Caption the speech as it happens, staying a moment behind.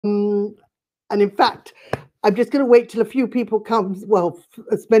And in fact, I'm just going to wait till a few people come, well,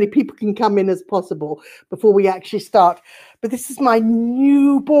 as many people can come in as possible before we actually start. But this is my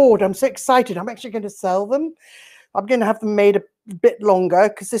new board. I'm so excited. I'm actually going to sell them. I'm going to have them made a bit longer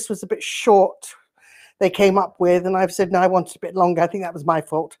because this was a bit short they came up with. And I've said, no, I want it a bit longer. I think that was my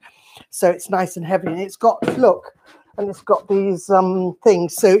fault. So it's nice and heavy. And it's got, look, and it's got these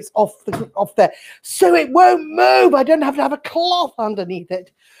things. So it's off there. So it won't move. I don't have to have a cloth underneath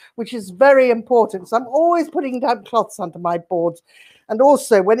it, which is very important. So I'm always putting down cloths under my boards. And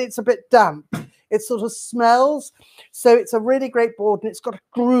also when it's a bit damp, it sort of smells. So it's a really great board, and it's got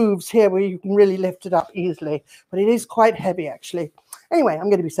grooves here where you can really lift it up easily. But it is quite heavy, actually. Anyway, I'm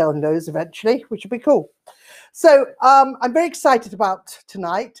going to be selling those eventually, which will be cool. So I'm very excited about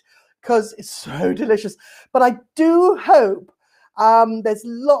tonight because it's so delicious. But I do hope there's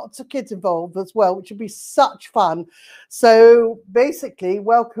lots of kids involved as well, which would be such fun. So basically,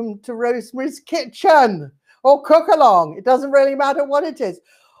 welcome to Rosemary's Kitchen, or cook along. It doesn't really matter what it is,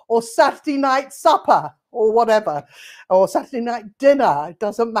 or Saturday night supper, or whatever, or Saturday night dinner. It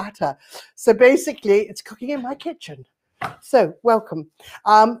doesn't matter. So basically, it's cooking in my kitchen. So welcome.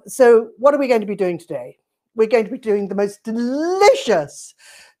 So what are we going to be doing today? We're going to be doing the most delicious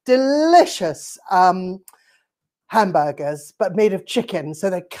hamburgers, but made of chicken. So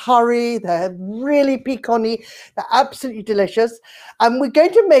they're curry, they're really piquant-y, they're absolutely delicious. And we're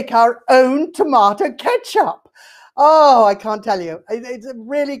going to make our own tomato ketchup. Oh, I can't tell you. It's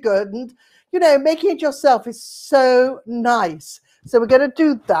really good. And, you know, making it yourself is so nice. So we're going to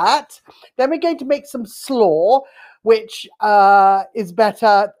do that. Then we're going to make some slaw, which is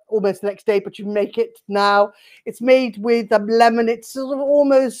better almost the next day, but you make it now. It's made with lemon. It's sort of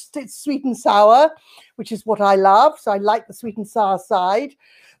almost, it's sweet and sour, which is what I love. So I like the sweet and sour side.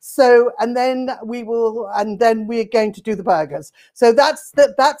 So, and then we're going to do the burgers. So that's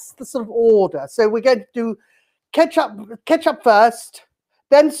the sort of order. So we're going to do ketchup first,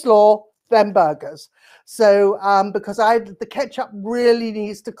 then slaw, then burgers. So because the ketchup really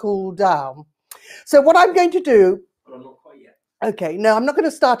needs to cool down. So what I'm going to do, but I'm not quite yet. Okay, no, I'm not going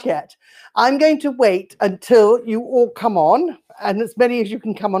to start yet. I'm going to wait until you all come on, and as many as you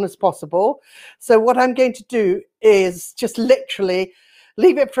can come on as possible. So what I'm going to do is just literally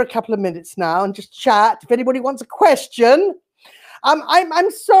leave it for a couple of minutes now and just chat. If anybody wants a question,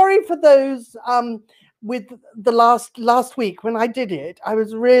 I'm sorry for those with the last week when I did it.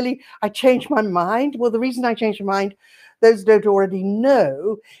 I changed my mind. Well, the reason I changed my mind, those who don't already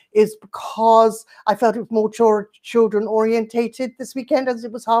know, is because I felt it was more children orientated this weekend as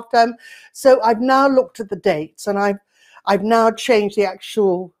it was half term. So I've now looked at the dates, and I've now changed the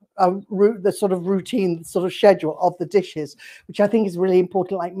actual the sort of routine, the sort of schedule of the dishes, which I think is really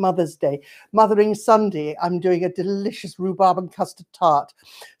important, like Mother's Day. Mothering Sunday, I'm doing a delicious rhubarb and custard tart.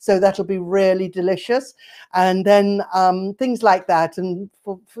 So that'll be really delicious. And then things like that. And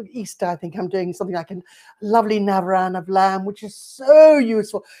for Easter, I think I'm doing something like a lovely navaran of lamb, which is so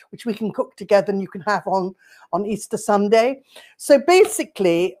useful, which we can cook together and you can have on Easter Sunday. So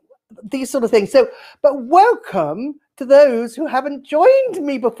basically, these sort of things. So, but welcome to those who haven't joined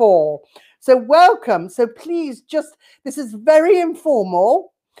me before. So welcome. So please this is very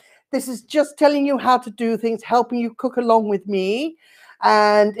informal. This is just telling you how to do things, helping you cook along with me.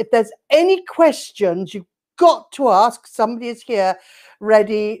 And if there's any questions, you've got to ask. Somebody is here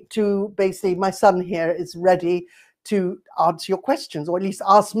ready to, basically, my son here is ready to answer your questions, or at least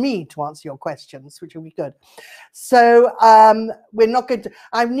ask me to answer your questions, which will be good. So we're not going to,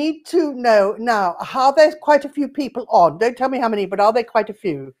 I need to know now, are there quite a few people on? Don't tell me how many, but are there quite a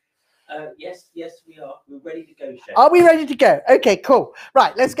few? Yes, we are. We're ready to go, Chef. Are we ready to go? Okay, cool.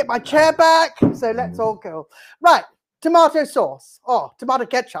 Right, let's get my chair back. So let's all go. Right, tomato sauce. Oh, tomato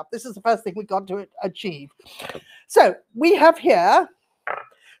ketchup. This is the first thing we got to achieve. So we have here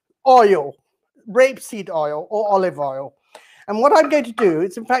oil. Rapeseed oil or olive oil. And what I'm going to do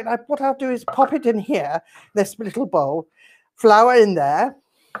is, in fact, what I'll do is pop it in here, this little bowl, flour in there.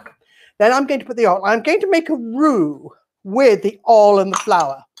 Then I'm going to put the oil. I'm going to make a roux with the oil and the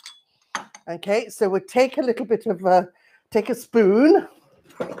flour. Okay, so we'll take a little bit of take a spoon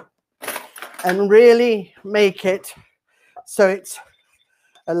and really make it so it's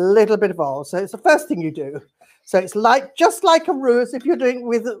a little bit of oil. So it's the first thing you do. So it's just like a roux, as if you're doing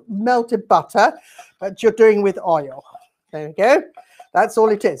with melted butter, but you're doing with oil. There we go. That's all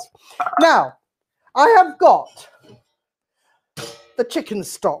it is. Now, I have got the chicken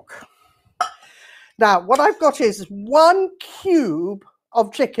stock. Now, what I've got is 1 cube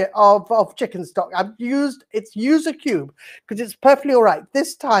of chicken stock. It's user cube because it's perfectly all right.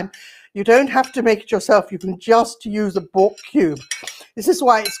 This time, you don't have to make it yourself. You can just use a bought cube. This is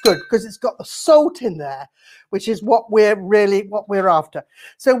why it's good, because it's got the salt in there, which is what we're after.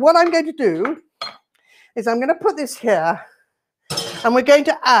 So what I'm going to do is I'm going to put this here, and we're going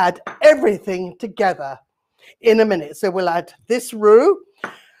to add everything together in a minute. So we'll add this roux.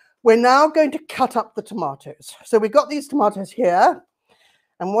 We're now going to cut up the tomatoes. So we've got these tomatoes here,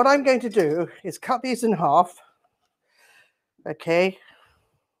 and what I'm going to do is cut these in half. Okay.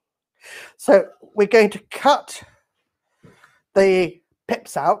 So we're going to cut the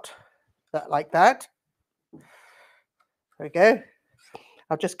pips out like that. There we go.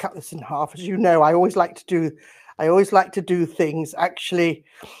 I'll just cut this in half. As you know, I always like to do things actually.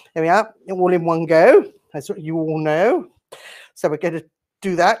 There we are, all in one go. That's what you all know. So we're going to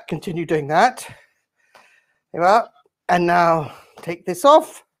do that. Continue doing that. There we are. And now take this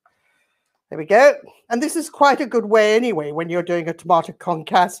off. There we go. And this is quite a good way anyway when you're doing a tomato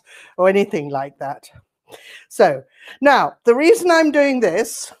concasse or anything like that. So now the reason I'm doing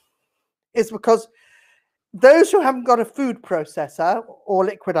this is because those who haven't got a food processor or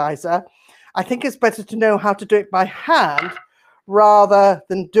liquidizer, I think it's better to know how to do it by hand rather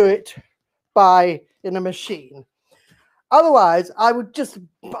than do it in a machine. Otherwise, I would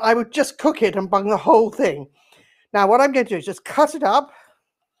just cook it and bung the whole thing. Now what I'm going to do is just cut it up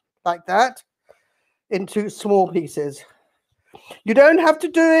like that into small pieces. You don't have to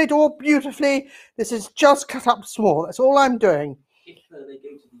do it all beautifully. This is just cut up small. That's all I'm doing. If they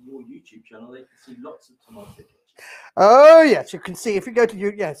go to your YouTube channel, they can see lots of tomato ketchup. Oh yes, you can see if you go to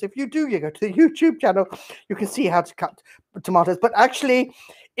you go to the YouTube channel, you can see how to cut tomatoes. But actually,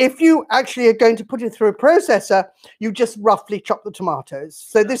 if you actually are going to put it through a processor, you just roughly chop the tomatoes.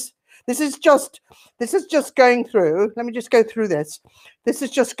 So this is just going through. Let me just go through this. This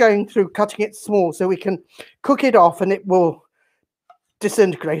is just going through, cutting it small so we can cook it off and it will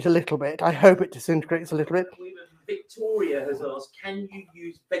disintegrate a little bit. I hope it disintegrates a little bit. Victoria has asked, can you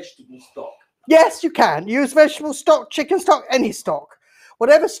use vegetable stock? Yes, you can use vegetable stock, chicken stock, any stock,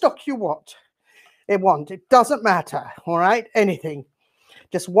 whatever stock you want. It doesn't matter. All right, anything.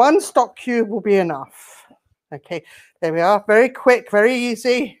 Just one stock cube will be enough. Okay, there we are. Very quick, very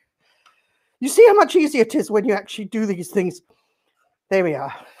easy. You see how much easier it is when you actually do these things. There we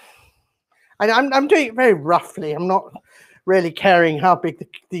are. And I'm doing it very roughly. I'm not really caring how big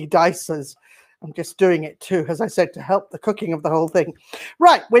the dice is. I'm just doing it too, as I said, to help the cooking of the whole thing.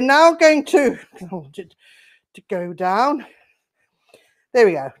 Right, we're now going to go down. There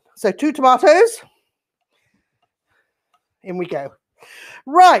we go. So 2 tomatoes. In we go.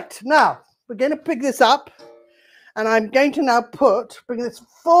 Right, now we're going to pick this up, and I'm going to now bring this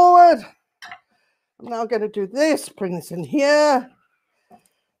forward. I'm now going to do this, bring this in here.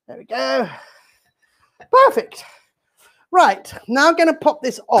 There we go. Perfect. Right, now I'm going to pop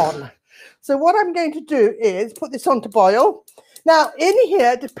this on. So what I'm going to do is put this on to boil. Now in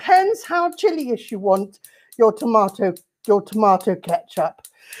here, depends how chili-ish you want your tomato ketchup.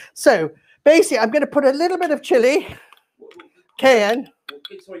 So basically, I'm going to put a little bit of chili, cayenne.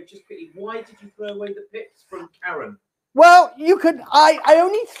 Sorry, just quickly, why did you throw away the pips from Karen? Well, you could. I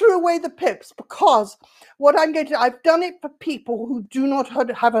only threw away the pips because what I'm going to. I've done it for people who do not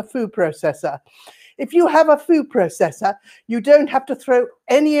have a food processor. If you have a food processor, you don't have to throw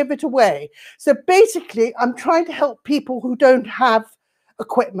any of it away. So basically, I'm trying to help people who don't have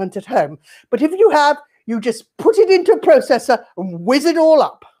equipment at home. But if you have, you just put it into a processor and whiz it all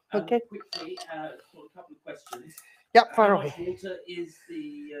up. Okay. Quickly, a couple of questions. Yep, far away. How much water is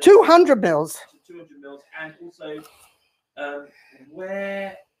the 200 mils. 200 mils, and also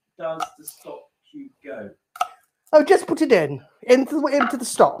where does the stock cube go? Oh, just put it into the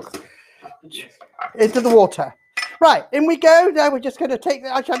stock. Into the water. Right, in we go. Now we're just going to take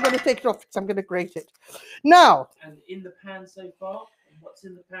that. Actually, I'm going to take it off because I'm going to grate it. Now. And in the pan so far? What's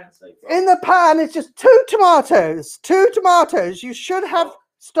in the pan so far? In the pan, it's just 2 tomatoes. 2 tomatoes. You should have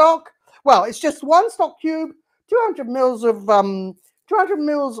stock. Well, it's just 1 stock cube, 200 mils of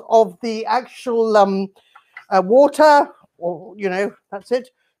the actual water, or that's it.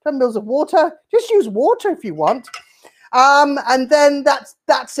 10 mils of water. Just use water if you want. And then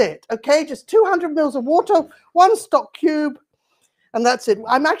that's it. Okay, just 200 mils of water, 1 stock cube, and that's it.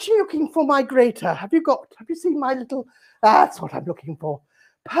 I'm actually looking for my grater. Have you seen my little? That's what I'm looking for.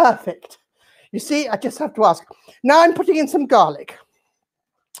 Perfect. You see, I just have to ask. Now I'm putting in some garlic.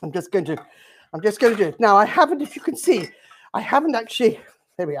 I'm just going to do it. Now I haven't, if you can see, I haven't actually,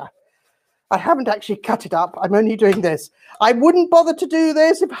 there we are. I haven't actually cut it up. I'm only doing this. I wouldn't bother to do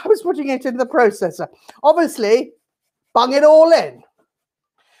this if I was putting it in the processor. Obviously, bung it all in.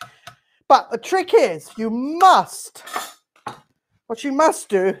 But the trick is what you must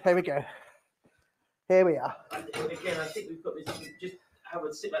do, here we go. Here we are. And again, I think we've got this, just have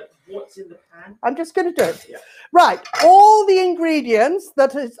a sit? Like, what's in the pan? I'm just going to do it. Yeah. Right, all the ingredients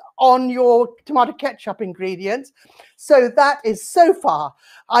that is on your tomato ketchup ingredients. So that is so far,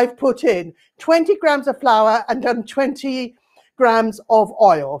 I've put in 20 grams of flour and done 20 grams of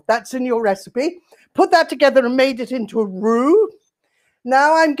oil. That's in your recipe. Put that together and made it into a roux.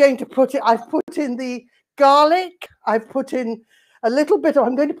 Now I'm going to put it, I've put in the garlic. I've put in a little bit of,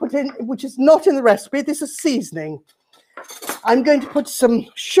 I'm going to put in, which is not in the recipe, this is seasoning. I'm going to put some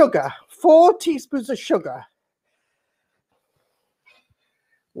sugar, 4 teaspoons of sugar.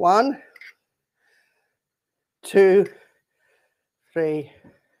 1, 2, 3,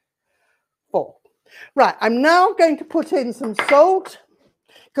 4. Right, I'm now going to put in some salt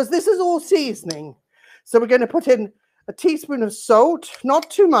because this is all seasoning. So we're going to put in a teaspoon of salt, not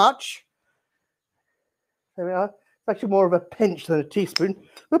too much. There we are. It's actually more of a pinch than a teaspoon.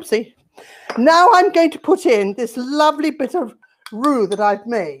 Oopsie. Now I'm going to put in this lovely bit of roux that I've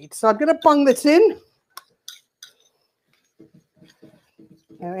made. So I'm going to bung this in.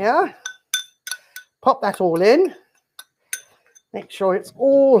 There we are. Pop that all in. Make sure it's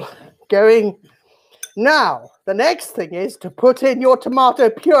all going. Now, the next thing is to put in your tomato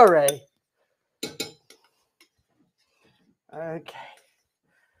puree. Okay.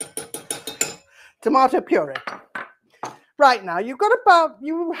 Tomato puree. Right, now you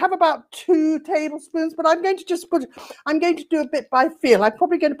have about 2 tablespoons, but I'm going to do a bit by feel. I'm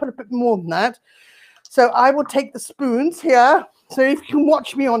probably going to put a bit more than that. So I will take the spoons here. So if you can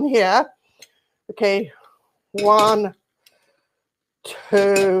watch me on here. Okay, 1,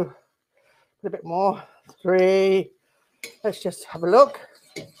 2, a bit more, 3. Let's just have a look.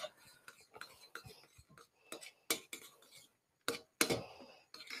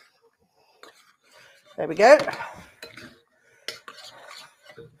 There we go.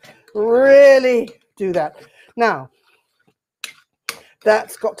 Really do that. Now,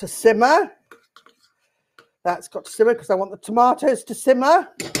 that's got to simmer. That's got to simmer because I want the tomatoes to simmer.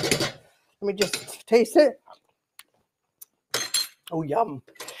 Let me just taste it. Oh, yum.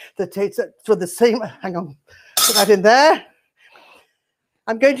 The taste for the same. Hang on. Put that in there.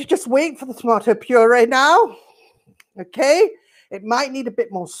 I'm going to just wait for the tomato puree now. Okay. It might need a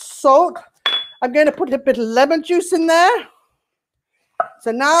bit more salt. I'm going to put a bit of lemon juice in there.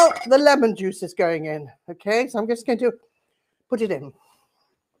 So now the lemon juice is going in. Okay. So I'm just going to put it in.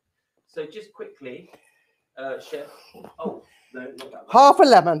 So just quickly, Chef. Oh, no, not that one. Half a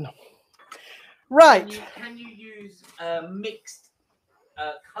lemon. Right. Can you use mixed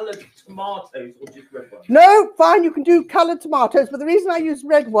coloured tomatoes or just red ones? No, fine, you can do coloured tomatoes, but the reason I use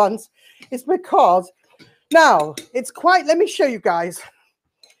red ones is because now it's quite, let me show you guys,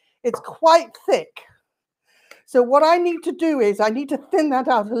 it's quite thick. So what I need to do is I need to thin that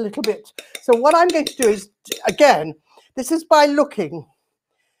out a little bit. So what I'm going to do is, again, this is by looking.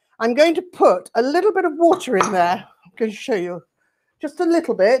 I'm going to put a little bit of water in there. I'm going to show you just a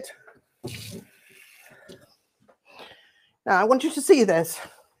little bit. Now, I want you to see this,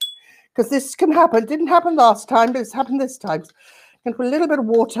 because this can happen. It didn't happen last time, but it's happened this time. So I'm going to put a little bit of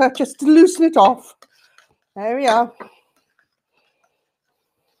water just to loosen it off. There we are.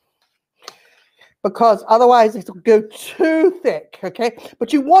 Because otherwise it'll go too thick, okay?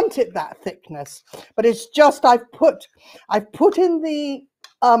 But you want it that thickness. But it's just I've put in the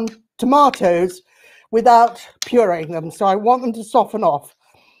tomatoes without pureeing them, so I want them to soften off.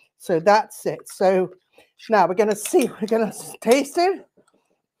 So that's it. So now we're going to see, we're going to taste it.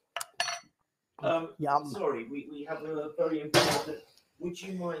 Yum. Sorry, we have a very important. Would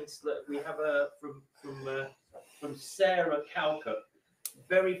you mind? We have a from Sarah Calcutt.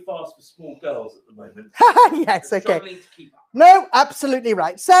 Very fast for small girls at the moment. Yes, okay. To keep up. No, absolutely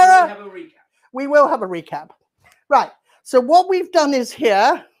right, Sarah. We have a recap. We will have a recap. Right. So what we've done is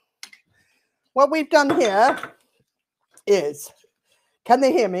here. What we've done here is, can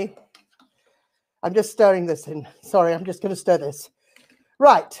they hear me? I'm just stirring this in. Sorry, I'm just going to stir this.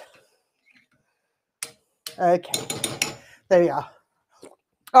 Right. Okay. There we are.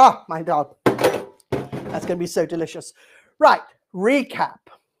 Oh, my God. That's going to be so delicious. Right. Recap.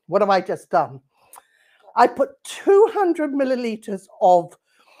 What have I just done? I put 200 milliliters of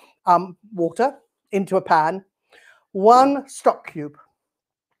water into a pan, 1 stock cube.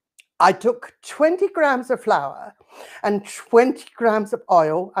 I took 20 grams of flour and 20 grams of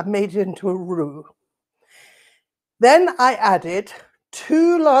oil and made it into a roux. Then I added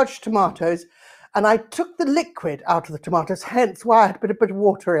 2 large tomatoes and I took the liquid out of the tomatoes, hence why I had put a bit of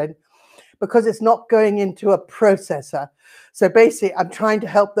water in, because it's not going into a processor. So basically, I'm trying to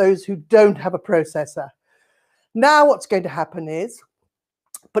help those who don't have a processor. Now what's going to happen is,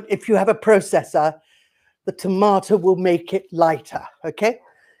 but if you have a processor, the tomato will make it lighter, okay?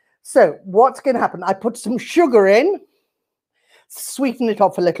 So what's going to happen? I put some sugar in, sweeten it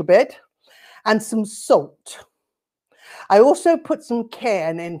off a little bit, and some salt. I also put some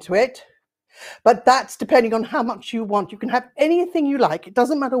cayenne into it, but that's depending on how much you want. You can have anything you like. It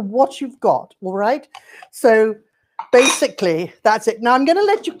doesn't matter what you've got, all right? So basically, that's it. Now I'm going to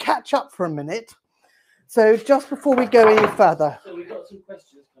let you catch up for a minute. So just before we go any further. So we've got some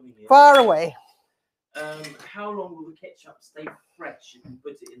questions coming in. Far away. How long will the ketchup stay fresh if you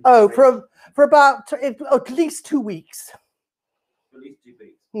put it in? Oh, for about at least 2 weeks. At least 2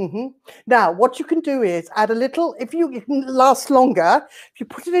 weeks. Now, what you can do is add a little, if it can last longer, if you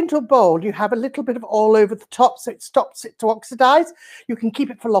put it into a bowl, you have a little bit of oil over the top so it stops it to oxidize. You can keep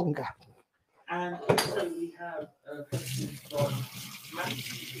it for longer. And also we have a question from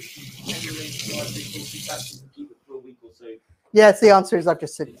Matthew. Can you make to keep it for a week or so? Yes, the answer is I've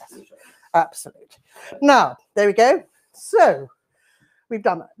just said yes. Absolutely. Now, there we go. So we've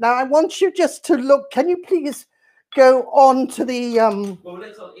done that. Now I want you just to look. Can you please go on to the Well,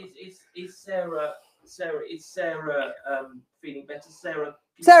 let's is Sarah feeling better?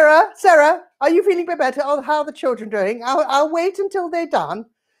 Sarah, are you feeling a bit better? Oh, how are the children doing? I'll wait until they're done.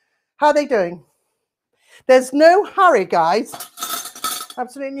 How are they doing? There's no hurry, guys.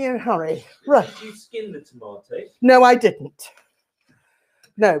 Absolutely no hurry. Right. Did you skin the tomato? No, I didn't.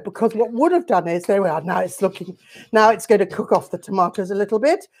 No, because what would have done is, there we are, now it's going to cook off the tomatoes a little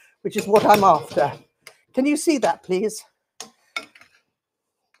bit, which is what I'm after. Can you see that, please?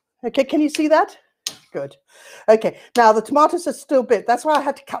 Okay, can you see that? Good. Okay, now the tomatoes are still big. That's why I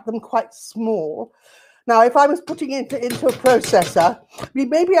had to cut them quite small. Now, if I was putting it into a processor,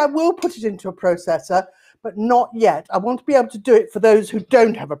 maybe I will put it into a processor, but not yet. I want to be able to do it for those who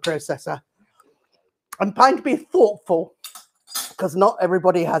don't have a processor. I'm trying to be thoughtful, because not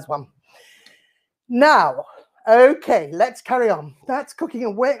everybody has one. Now, okay, let's carry on. That's cooking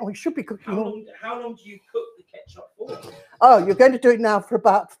away. We should be cooking. How long do you cook the ketchup for? Oh, you're going to do it now for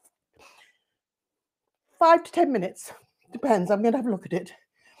about 5 to 10 minutes. Depends. I'm going to have a look at it.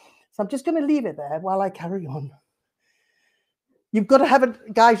 So I'm just going to leave it there while I carry on. You've got to have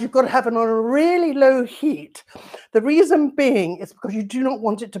it, guys, you've got to have it on a really low heat. The reason being is because you do not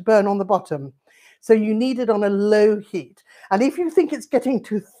want it to burn on the bottom. So you need it on a low heat. And if you think it's getting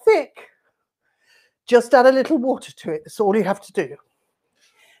too thick, just add a little water to it. That's all you have to do.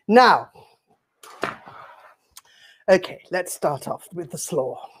 Now, okay, let's start off with the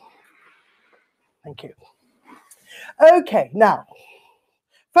slaw. Thank you. Okay, now,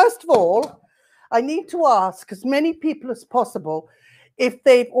 first of all, I need to ask as many people as possible if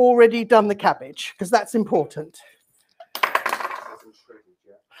they've already done the cabbage, because that's important.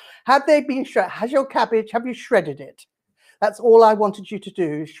 Have they been shredded? Has your cabbage, have you shredded it? That's all I wanted you to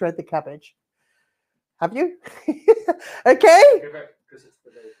do, is shred the cabbage. Have you? Okay.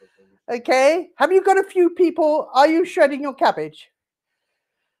 Okay. Have you got a few people? Are you shredding your cabbage?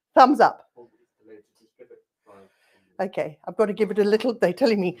 Thumbs up. Okay. I've got to give it a little, they're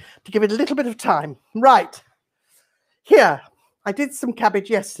telling me to give it a little bit of time. Right. Here. I did some cabbage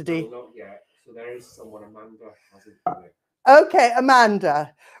yesterday. Not yet. So there is someone, Amanda hasn't done it. Okay,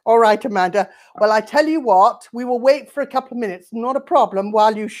 Amanda. All right, Amanda. Well, I tell you what, we will wait for a couple of minutes. Not a problem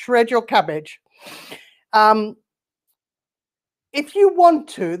while you shred your cabbage. If you want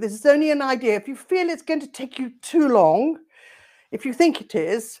to, this is only an idea. If you feel it's going to take you too long, if you think it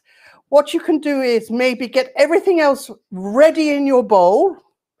is, what you can do is maybe get everything else ready in your bowl,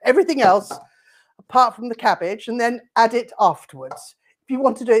 everything else apart from the cabbage, and then add it afterwards. If you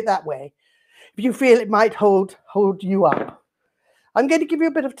want to do it that way. If you feel it might hold you up. I'm going to give you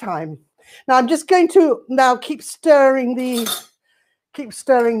a bit of time. Now I'm just going to now keep stirring the,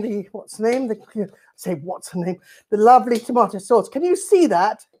 what's the name? The lovely tomato sauce. Can you see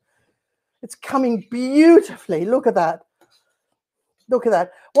that? It's coming beautifully. Look at that. Look at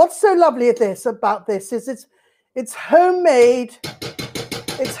that. What's so lovely about this is it's homemade.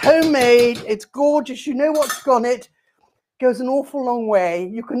 It's homemade. It's gorgeous. You know what's gone it. Goes an awful long way.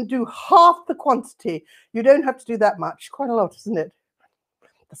 You can do half the quantity. You don't have to do that much. Quite a lot, isn't it?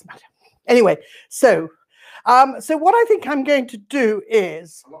 Doesn't matter. Anyway, so what I think I'm going to do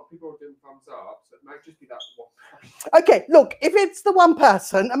is, a lot of people are doing thumbs up, so it might just be that one person. Okay, look, if it's the one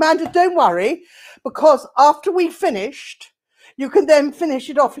person, Amanda, don't worry, because after we finished, you can then finish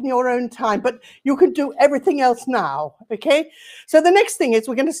it off in your own time, but you can do everything else now. Okay, so the next thing is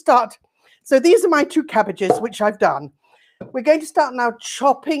we're going to start. So these are my 2 cabbages, which I've done. We're going to start now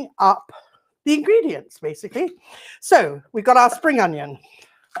chopping up the ingredients, basically. So we've got our spring onion.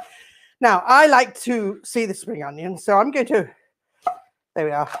 Now, I like to see the spring onion, so I'm going to, there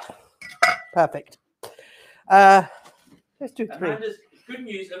we are, perfect. Let's do 3. Amanda's good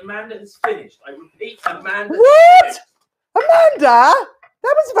news. Amanda has finished. I repeat, Amanda. What? Amanda?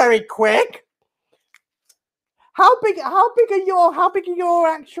 That was very quick. How big are your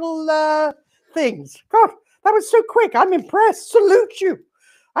actual things? God, that was so quick. I'm impressed. Salute you.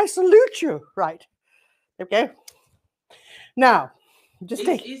 I salute you. Right. Okay. Now, just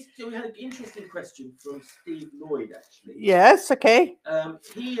take. We had an interesting question from Steve Lloyd, actually. Yes. Okay.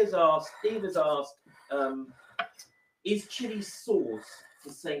 Steve has asked, is chili sauce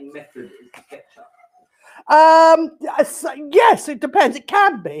the same method as ketchup? Yes, it depends. It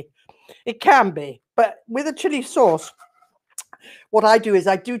can be. It can be. But with a chili sauce, what I do is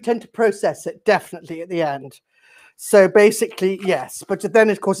I do tend to process it definitely at the end. So basically, yes. But then,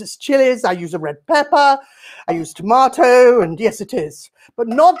 of course, it's chilies. I use a red pepper. I use tomato. And yes, it is. But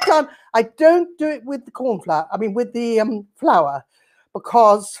not done. I don't do it with the corn flour. I mean, with the flour,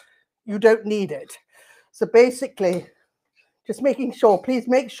 because you don't need it. So basically, just making sure, please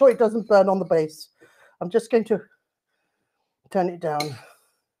make sure it doesn't burn on the base. I'm just going to turn it down.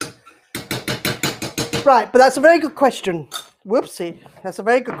 Right, but that's a very good question. Whoopsie, that's a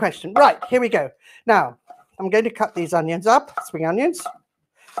very good question. Right, here we go. Now, I'm going to cut these onions up, spring onions.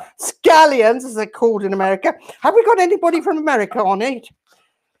 Scallions, as they're called in America. Have we got anybody from America on it?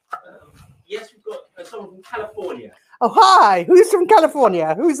 Yes, we've got someone from California. Oh, hi. Who's from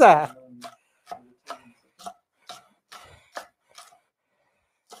California? Who's there?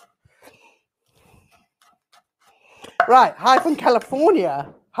 Right, hi from California.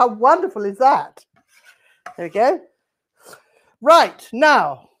 How wonderful is that? There we go. Right,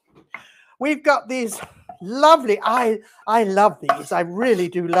 now, we've got these lovely, I love these. I really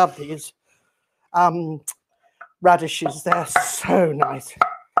do love these radishes. They're so nice.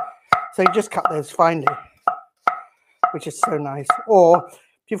 So you just cut those finely, which is so nice. Or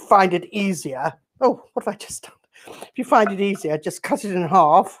if you find it easier, oh, what have I just done? If you find it easier, just cut it in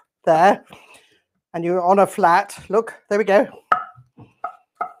half there. And you're on a flat. Look, there we go.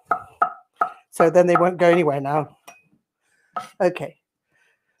 So then they won't go anywhere now. Okay.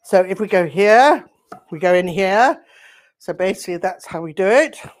 So if we go here, we go in here. So basically that's how we do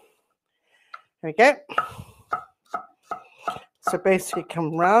it. There we go. So basically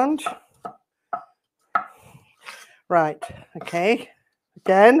come round. Right. Okay.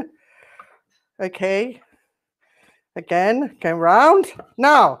 Again. Okay. Again. Go round.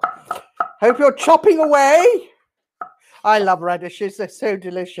 Now, hope you're chopping away. I love radishes. They're so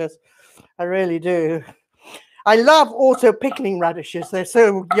delicious. I really do. I love also pickling radishes. They're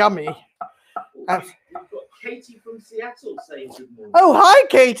so yummy. We've got Katie from Seattle saying good morning. Oh, hi,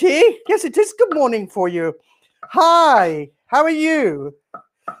 Katie. Yes, it is good morning for you. Hi. How are you?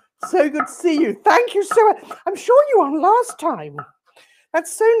 So good to see you. Thank you so much. I'm sure you were on last time.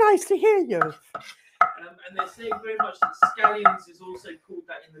 That's so nice to hear you. And they're saying very much that scallions is also called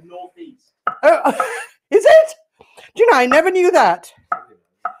that in the Northeast. Oh, is it? Do you know, I never knew that.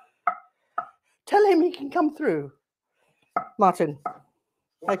 Tell him he can come through, Martin.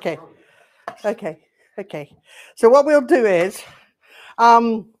 Okay. Okay. Okay. So what we'll do is,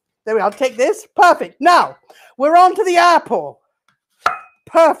 there we are. I'll take this. Perfect. Now, we're on to the apple.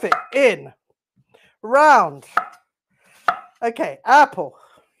 Perfect. In. Round. Okay. Apple.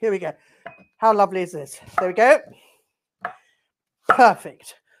 Here we go. How lovely is this? There we go.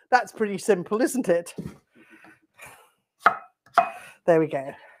 Perfect. That's pretty simple, isn't it? There we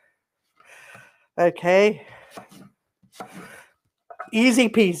go. Okay. Easy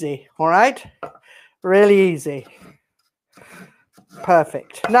peasy. All right. Really easy.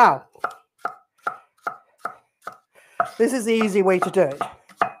 Perfect. Now, this is the easy way to do it.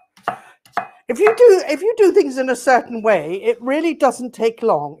 If you do things in a certain way, it really doesn't take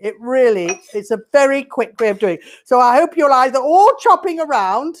long. It's a very quick way of doing it. So I hope you're either all chopping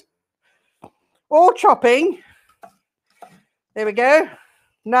around, all chopping. There we go.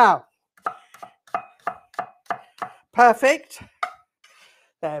 Now, perfect.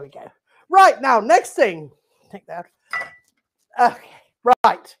 There we go. Right, now, next thing. Take that. Okay,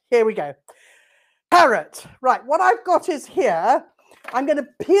 right, here we go. Carrot. Right, what I've got is here, I'm going to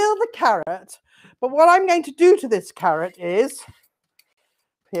peel the carrot, but what I'm going to do to this carrot is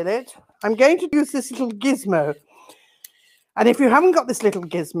peel it. I'm going to use this little gizmo. And if you haven't got this little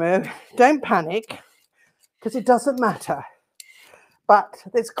gizmo, don't panic, because it doesn't matter. But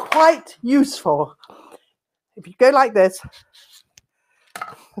it's quite useful. If you go like this,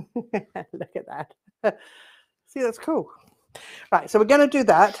 look at that. See, that's cool. Right, so we're going to do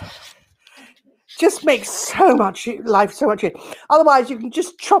that. Just makes so much life so much easier. Otherwise, you can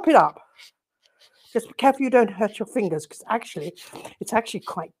just chop it up. Just be careful you don't hurt your fingers, because actually, it's actually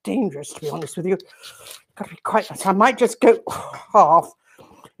quite dangerous, to be honest with you. Got to be quite. So I might just go half.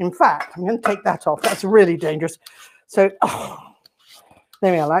 In fact, I'm going to take that off. That's really dangerous. So,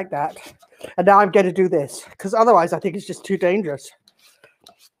 there we are, like that. And now I'm going to do this, because otherwise I think it's just too dangerous.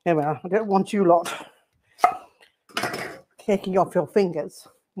 There we are. I don't want you lot taking off your fingers.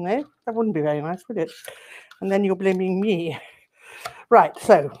 No, that wouldn't be very nice, would it? And then you're blaming me. Right,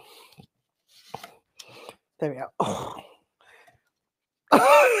 so there we go. Oh.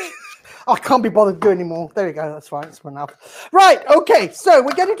 I can't be bothered to do anymore. There we go. That's fine. That's enough. Right. Okay. So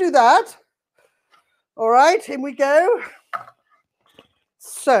we're going to do that. All right. In we go.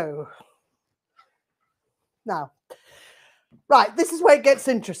 So now, right. This is where it gets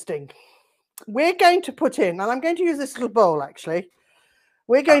interesting. We're going to put in, and I'm going to use this little bowl actually.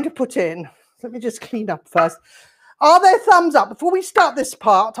 We're going to put in. Let me just clean up first. Are there thumbs up before we start this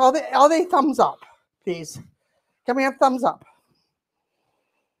part? Are they thumbs up, please? Can we have thumbs up?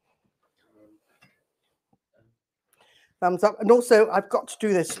 Thumbs up. And also, I've got to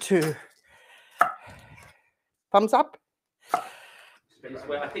do this too. Thumbs up.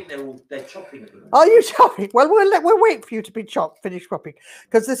 Well, I think they're chopping at the moment. Are you chopping? Well, we'll wait for you to be finish chopping,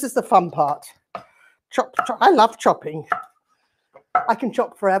 because this is the fun part. Chop. I love chopping. I can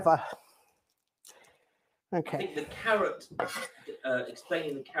chop forever. Okay. I think the carrot,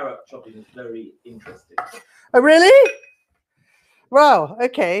 explaining the carrot chopping is very interesting. Oh, really? Wow.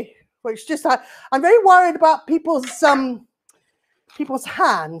 Okay. Well, it's just I'm very worried about people's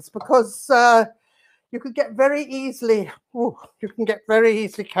hands, because you could get very easily. You can get very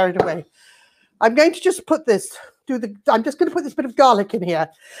easily carried away. I'm going to just put this. I'm just going to put this bit of garlic in here.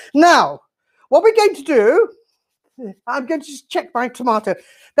 Now, what we're going to do. I'm going to just check my tomato.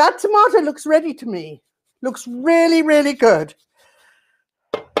 That tomato looks ready to me. Looks really, really good.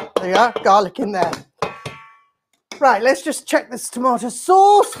 There you are, garlic in there. Right, let's just check this tomato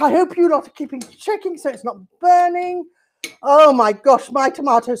sauce. I hope you lot are checking so it's not burning. Oh my gosh, my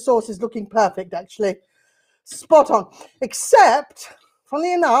tomato sauce is looking perfect, actually. Spot on. Except,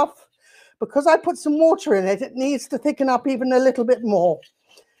 funnily enough, because I put some water in it, it needs to thicken up even a little bit more.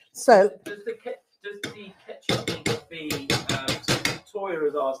 So, does the ketchup need to be, Victoria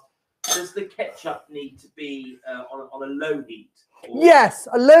has asked, does the ketchup need to be on a low heat? Yes,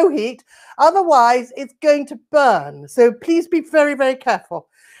 a low heat. Otherwise, it's going to burn. So please be very, very careful.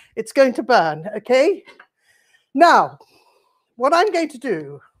 It's going to burn, okay? Now, what I'm going to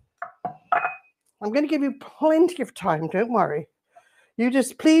do, I'm going to give you plenty of time. Don't worry. You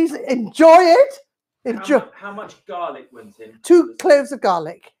just please enjoy it. Enjoy. How much garlic went in? 2 cloves of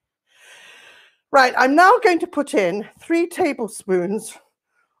garlic. Right, I'm now going to put in 3 tablespoons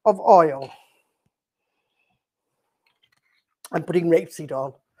of oil. I'm putting rapeseed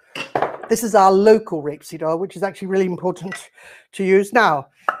oil. This is our local rapeseed oil, which is actually really important to use. Now,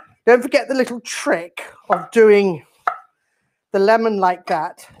 don't forget the little trick of doing the lemon like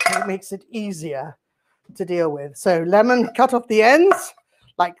that. It makes it easier to deal with. So lemon, cut off the ends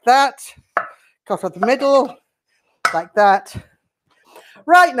like that. Cut off the middle like that.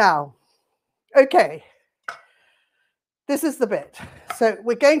 Right now, okay, this is the bit. So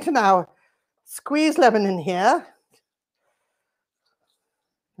we're going to now squeeze lemon in here.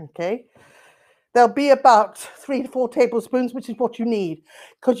 Okay, there'll be about 3 to 4 tablespoons, which is what you need,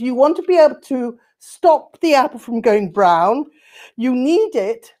 because you want to be able to stop the apple from going brown. You need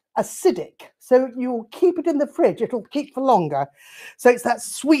it acidic, so you'll keep it in the fridge. It'll keep for longer. So it's that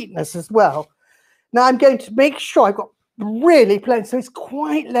sweetness as well. Now I'm going to make sure I've got really plenty, so it's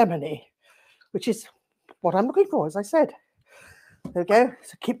quite lemony, which is what I'm looking for, as I said. There we go.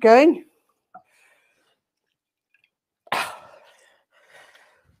 So keep going.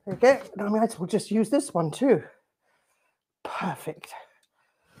 There we go. Now I might as well just use this one too. Perfect.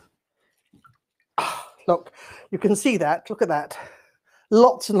 Look, you can see that. Look at that.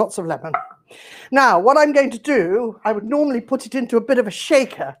 Lots and lots of lemon. Now, what I'm going to do, I would normally put it into a bit of a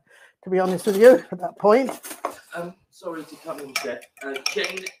shaker, to be honest with you, at that point. Sorry to come in,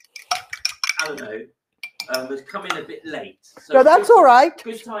 Jane Alano has come in a bit late. So no, that's all right.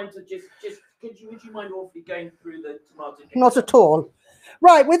 Good time to would you mind awfully going through the tomato ketchup? Not at all.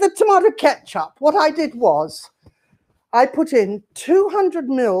 Right, with the tomato ketchup, what I did was I put in 200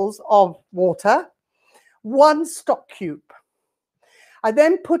 mils of water, 1 stock cube. I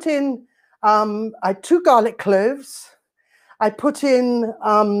then put in 2 garlic cloves. I put in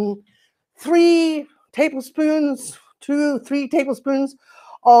 3 tablespoons, 3 tablespoons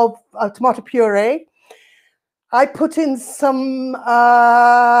of tomato puree. I put in some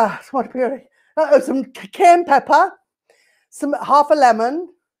tomato puree, some cayenne pepper, half a lemon,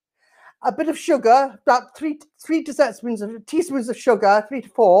 a bit of sugar, about three teaspoons of sugar, 3 to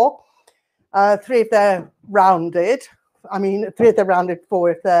 4. 3 if they're rounded. I mean, 3 if they're rounded,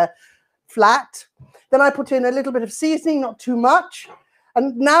 4 if they're flat. Then I put in a little bit of seasoning, not too much.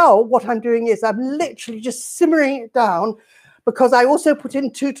 And now what I'm doing is I'm literally just simmering it down because I also put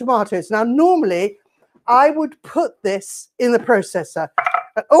in 2 tomatoes. Now, normally I would put this in the processor.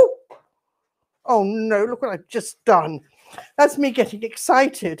 Oh no, look what I've just done. That's me getting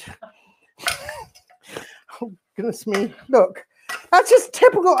excited. Oh, goodness me, look. That's just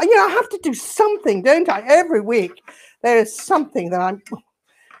typical. You know, I have to do something, don't I? Every week there is something that I'm...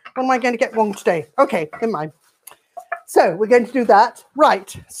 What am I going to get wrong today? Okay, never mind. So we're going to do that.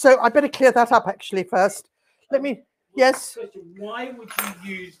 Right. So I better clear that up actually first. Let me... Yes? Why would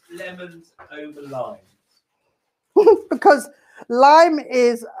you use lemons over limes? Because lime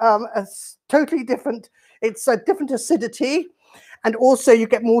is a totally different... It's a different acidity. And also you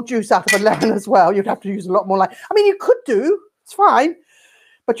get more juice out of a lemon as well. You'd have to use a lot more lime. I mean, you could do... It's fine,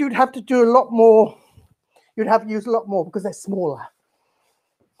 but you'd have to do a lot more. You'd have to use a lot more because they're smaller.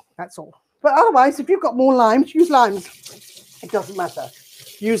 That's all. But otherwise, if you've got more limes, use limes. It doesn't matter.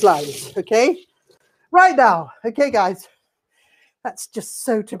 Use limes, okay? Right now, okay, guys. That's just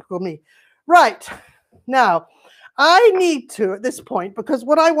so typical me. Right, now, I need to, at this point, because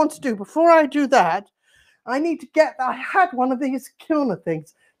what I want to do, before I do that, I need to get, I had one of these kilner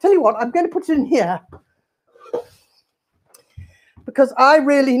things. Tell you what, I'm going to put it in here. Because I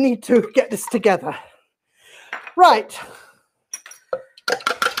really need to get this together. Right.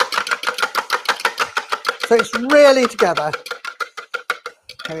 So it's really together.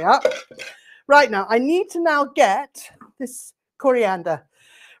 There we are. Right now, I need to now get this coriander.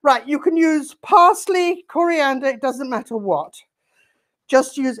 Right, you can use parsley, coriander, it doesn't matter what.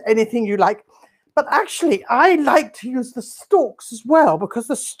 Just use anything you like. But actually, I like to use the stalks as well because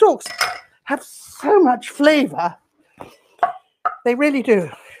the stalks have so much flavor. They really do.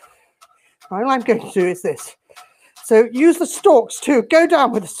 All I'm going to do is this. So use the stalks too. Go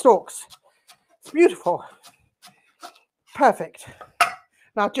down with the stalks. It's beautiful. Perfect.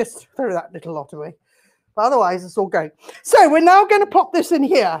 Now just throw that little lot away. But otherwise, it's all going. So we're now going to pop this in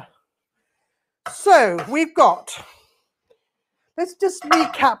here. So we've got, let's just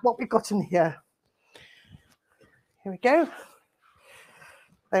recap what we've got in here. Here we go.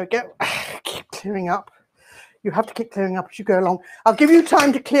 There we go. Keep clearing up. You have to keep clearing up as you go along. I'll give you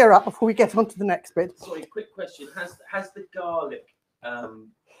time to clear up before we get on to the next bit. Sorry, quick question. Has the garlic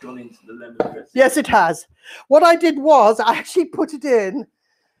gone into the lemon dressing? Yes, it has. What I did was I actually put it in.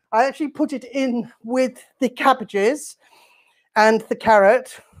 I actually put it in with the cabbages and the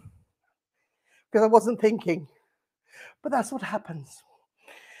carrot because I wasn't thinking. But that's what happens.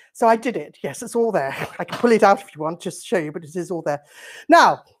 So I did it. Yes, it's all there. I can pull it out if you want, just to show you, but it is all there.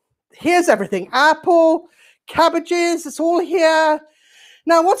 Now, here's everything. Apple, cabbages, it's all here.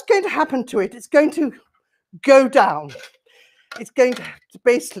 Now, what's going to happen to it? It's going to go down. It's going to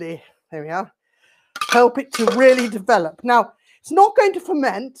basically, there we are, help it to really develop. Now, it's not going to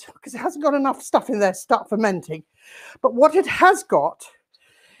ferment because it hasn't got enough stuff in there to start fermenting. But what it has got,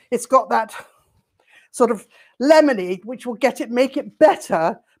 it's got that sort of lemony, which will make it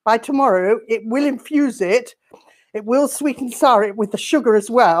better by tomorrow. It will infuse it. It will sweet and sour it with the sugar as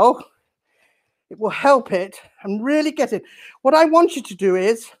well. It will help it and really get it. What I want you to do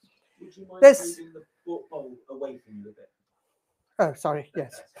is... Would you mind moving the bowl away from you a bit? Oh, sorry.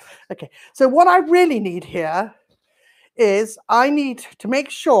 Yes. Okay. So what I really need here is I need to make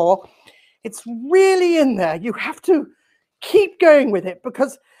sure it's really in there. You have to keep going with it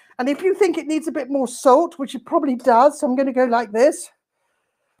because, and if you think it needs a bit more salt, which it probably does, so I'm going to go like this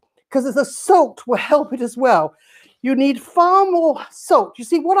because the salt will help it as well. You need far more salt. You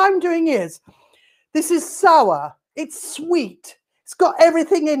see, what I'm doing is, this is sour. It's sweet. It's got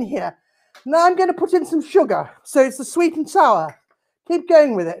everything in here. Now I'm going to put in some sugar. So it's the sweet and sour. Keep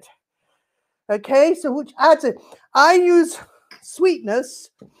going with it. Okay, so which adds it. I use sweetness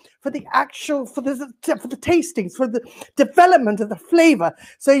for the actual, for the tastings, for the development of the flavor.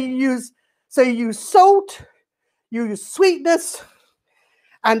 So you use salt, you use sweetness,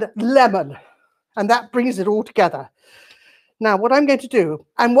 and lemon, and that brings it all together. Now, what I'm going to do,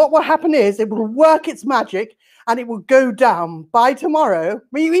 and what will happen is it will work its magic and it will go down. By tomorrow,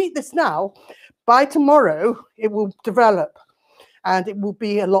 when you eat this now, by tomorrow, it will develop and it will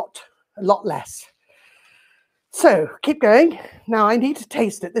be a lot less. So keep going. Now I need to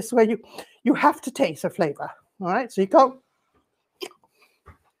taste it. This is where you have to taste the flavor. All right, so you can't.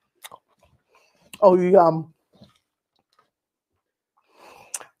 Oh, yum.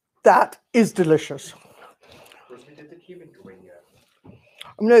 That is delicious. Rosemary, did the cumin go in yet?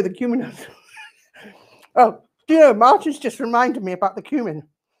 No, the cumin. Oh, do you know, Martin's just reminded me about the cumin.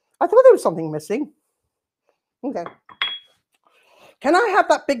 I thought there was something missing. Okay. Can I have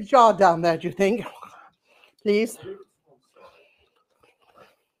that big jar down there, do you think? Please.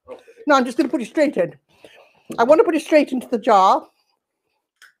 No, I'm just going to put it straight in. I want to put it straight into the jar.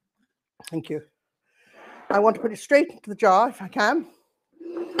 Thank you. I want to put it straight into the jar if I can.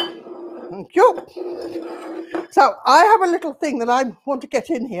 Thank you. So I have a little thing that I want to get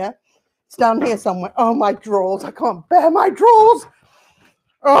in here. It's down here somewhere. Oh, my drawers. I can't bear my drawers.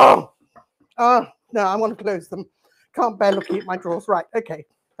 Oh, no, I want to close them. Can't bear looking at my drawers. Right, okay,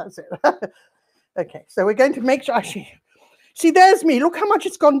 that's it. Okay, so we're going to make sure, actually, see, there's me. Look how much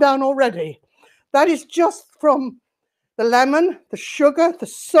it's gone down already. That is just from the lemon, the sugar, the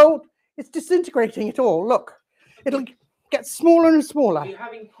salt. It's disintegrating it all. Look, it'll get smaller and smaller. We're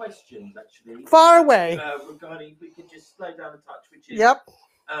having questions, actually. Far away. Regarding, if we could just slow down a touch, which is Yep.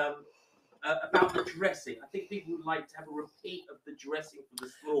 About the dressing. I think people would like to have a repeat of the dressing for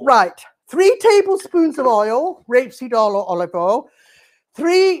the slaw. Right. 3 tablespoons of oil, rapeseed oil or olive oil.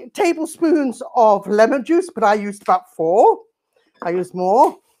 3 tablespoons of lemon juice, but I used about 4. I used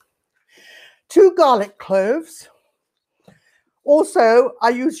more. 2 garlic cloves. Also, I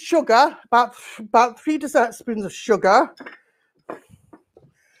used sugar, about 3 dessert spoons of sugar.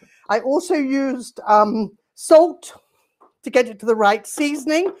 I also used salt to get it to the right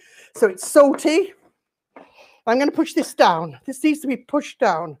seasoning, so it's salty. I'm going to push this down. This needs to be pushed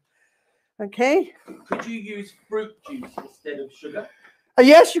down. Okay. Could you use fruit juice instead of sugar?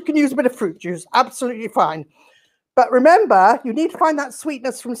 Yes, you can use a bit of fruit juice. Absolutely fine. But remember, you need to find that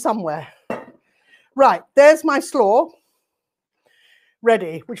sweetness from somewhere. Right, there's my slaw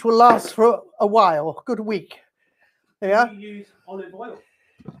ready, which will last for a while, a good week. Yeah. Can you use olive oil?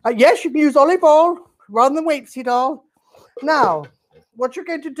 Yes, you can use olive oil rather than rapeseed oil. Now, what you're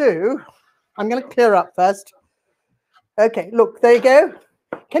going to do, I'm going to clear up first. Okay, look, there you go.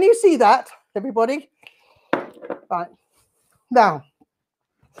 Can you see that, everybody? Right. Now,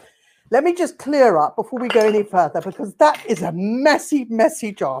 let me just clear up before we go any further, because that is a messy,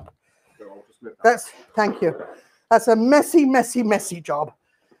 messy job. Thank you. That's a messy, messy, messy job.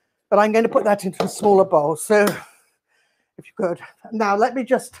 But I'm going to put that into a smaller bowl. So, if you could. Now, let me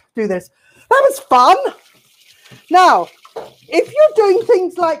just do this. That was fun. Now, if you're doing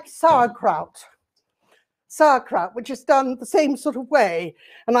things like sauerkraut, which is done the same sort of way,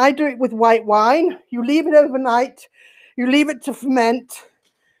 and I do it with white wine, you leave it overnight, you leave it to ferment,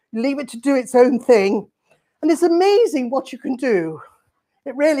 you leave it to do its own thing, and it's amazing what you can do.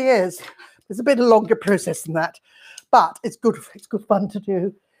 It really is. It's a bit of a longer process than that, but it's good fun to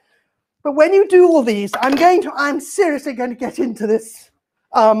do. But when you do all these, I'm seriously going to get into this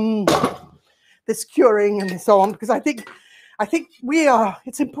this curing and so on, because I think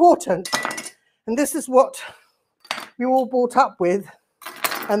it's important, and this is what we all brought up with,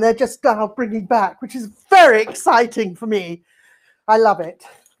 and they're just now bringing back, which is very exciting for me. I love it.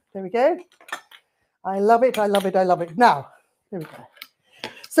 There we go. I love it. I love it. I love it. Now, there we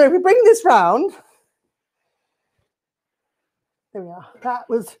go. So if we bring this round, there we are. That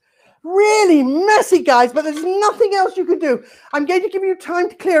was really messy, guys, but there's nothing else you can do. I'm going to give you time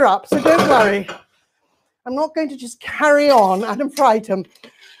to clear up, so don't worry. I'm not going to just carry on and fright them,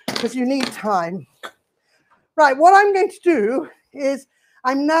 because you need time. Right, what I'm going to do is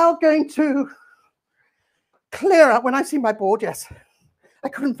I'm now going to clear up. When I see my board, yes, I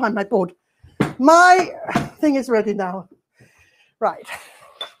couldn't find my board. My thing is ready now. Right.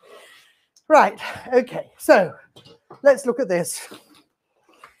 Right, okay, so let's look at this.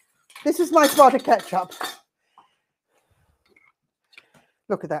 This is my tomato ketchup.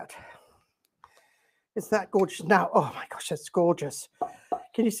 Look at that. Isn't that gorgeous? Now, oh my gosh, that's gorgeous.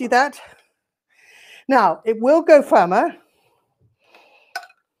 Can you see that? Now, it will go firmer,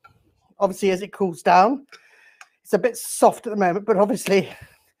 obviously, as it cools down. It's a bit soft at the moment, but obviously,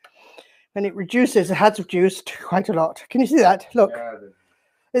 when it reduces, it has reduced quite a lot. Can you see that? Look. Yeah,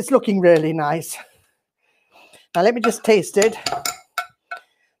 it's looking really nice. Now, let me just taste it.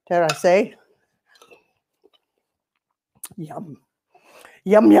 Dare I say? Yum.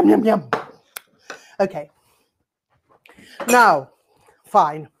 Yum, yum, yum, yum. Okay. Now,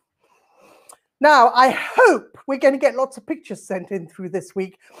 fine. Now, I hope we're going to get lots of pictures sent in through this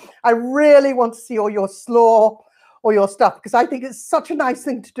week. I really want to see all your slaw or your stuff, because I think it's such a nice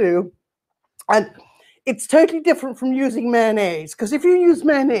thing to do. And it's totally different from using mayonnaise, because if you use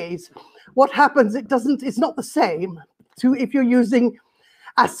mayonnaise, what happens, it's not the same to if you're using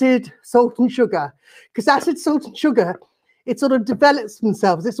acid, salt and sugar, because acid, salt and sugar, it sort of develops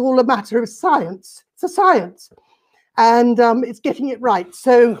themselves. It's all a matter of science. It's a science. and it's getting it right.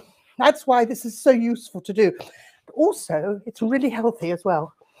 So that's why this is so useful to do. Also, it's really healthy as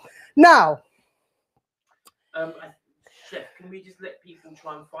well. Now, Chef, can we just let people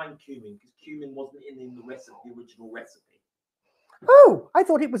try and find cumin, because cumin wasn't in the recipe, the original recipe. oh, I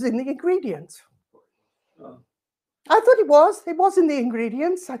thought it was in the ingredients. Oh. I thought it was. It was in the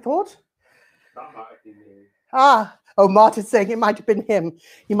ingredients, I thought. That might have been me. Ah, oh, Martin's saying it might have been him.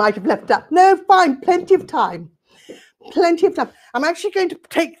 He might have left out. No, fine, plenty of time. Plenty of time. I'm actually going to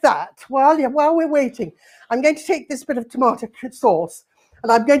take that while we're waiting. I'm going to take this bit of tomato sauce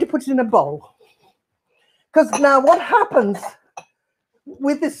and I'm going to put it in a bowl. Because now what happens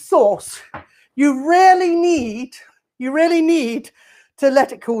with this sauce, you really need to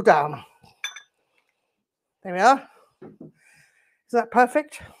let it cool down. There we are. Is that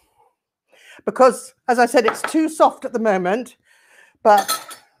perfect? Because, as I said, it's too soft at the moment, but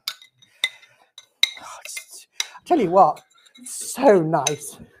I'll tell you what, it's so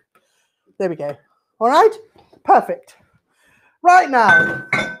nice. There we go. All right, perfect. Right now,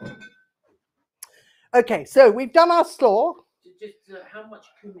 okay, so we've done our slaw. Just how much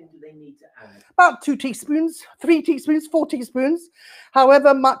cumin do they need to add? About 2 teaspoons, 3 teaspoons, 4 teaspoons,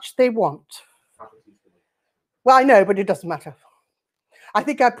 however much they want. Well, I know, but it doesn't matter. I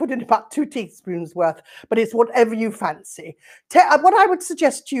think I put in about 2 teaspoons worth, but it's whatever you fancy. What I would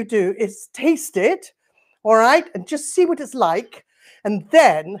suggest you do is taste it, all right, and just see what it's like, and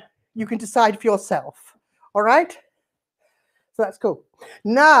then you can decide for yourself, all right? So that's cool.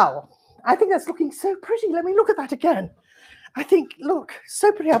 Now, I think that's looking so pretty. Let me look at that again. I think, look,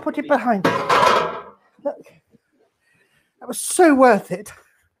 so pretty. I'll put it behind. Look, that was so worth it.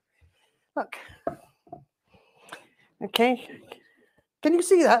 Look. Okay. Can you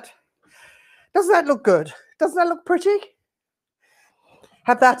see that? Doesn't that look good? Doesn't that look pretty?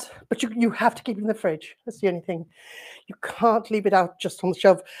 Have that, but you have to keep it in the fridge. That's the only thing. You can't leave it out just on the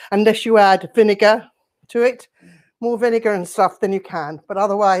shelf unless you add vinegar to it. More vinegar and stuff than you can, but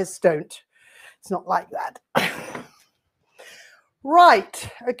otherwise don't. It's not like that. Right,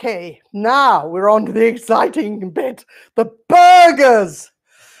 okay, now we're on to the exciting bit, the burgers.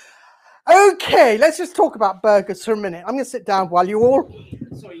 Okay, let's just talk about burgers for a minute. I'm going to sit down while you all...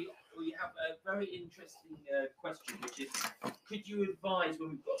 Sorry, we have a very interesting question, which is, could you advise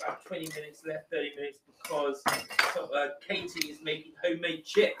when we've got about 20 minutes left, 30 minutes, because Katie is making homemade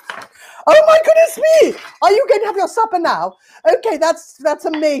chips. Oh my goodness me! Are you going to have your supper now? Okay, that's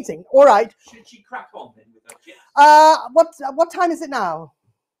amazing. All right. Should she crack on then with her chips? What time is it now?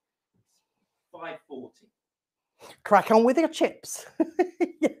 5:40. Crack on with your chips.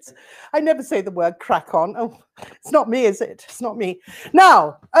 Yes, I never say the word crack on. Oh, it's not me, is it? It's not me.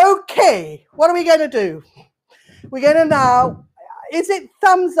 Now, okay, what are we going to do? We're going to now, is it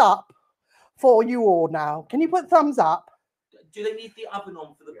thumbs up for you all now? Can you put thumbs up? Do they need the oven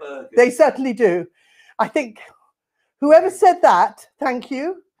on for the burger? They certainly do. I think whoever said that, thank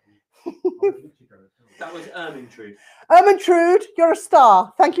you. That was Ermintrude. Ermintrude, you're a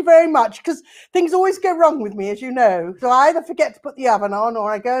star. Thank you very much, because things always go wrong with me, as you know. So I either forget to put the oven on,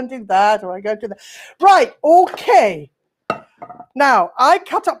 or I go and do that, or I go and do that. Right, okay. Now, I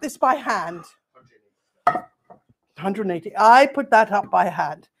cut up this by hand. 180. I put that up by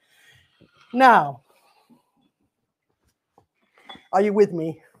hand. Now, are you with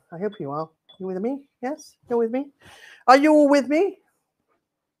me? I hope you are. You with me? Yes? You're with me? Are you all with me?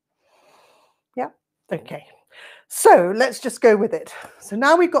 Yeah? Okay. So let's just go with it. So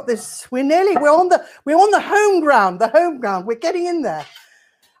now we've got this, we're on the home ground, we're getting in there.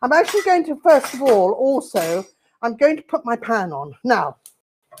 I'm actually going to, first of all, also, I'm going to put my pan on. Now,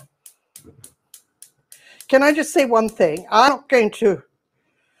 can I just say one thing? I'm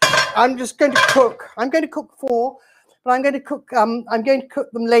just going to cook. I'm going to cook 4, but I'm going to cook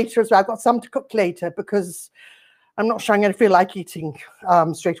them later as well. I've got some to cook later because I'm not sure I'm going to feel like eating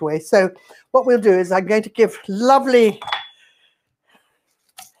straight away. So what we'll do is I'm going to give lovely,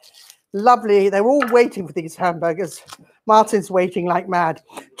 they're all waiting for these hamburgers. Martin's waiting like mad.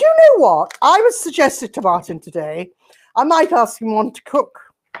 Do you know what? I was suggested to Martin today, I might ask him one to cook.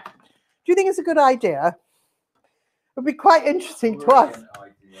 Do you think it's a good idea? It would be quite interesting to us.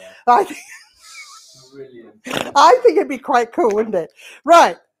 I think it'd be quite cool, wouldn't it?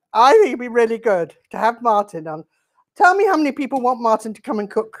 Right. I think it'd be really good to have Martin on. Tell me how many people want Martin to come and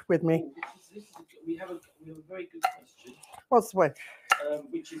cook with me. We have a very good question. What's the way?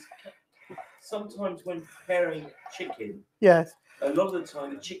 Which is sometimes when preparing chicken, yes, a lot of the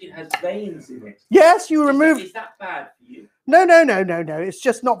time the chicken has veins in it. Yes, you remove. Is that bad for you? No. It's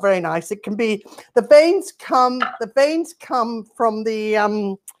just not very nice. It can be the veins come from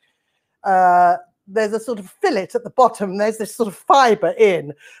the there's a sort of fillet at the bottom. There's this sort of fiber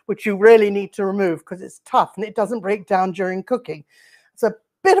in, which you really need to remove because it's tough and it doesn't break down during cooking. It's a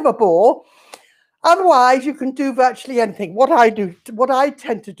bit of a bore. Otherwise, you can do virtually anything. What I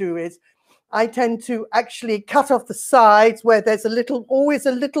tend to do is I tend to actually cut off the sides where there's always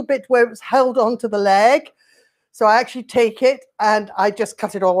a little bit where it's held onto the leg. So I actually take it and I just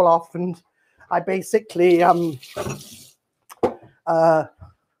cut it all off, and I basically, yeah, I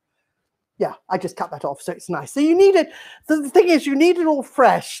just cut that off, so it's nice. So you need it. So the thing is, you need it all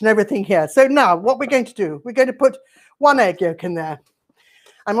fresh and everything here. So now what we're going to do, we're going to put 1 egg yolk in there.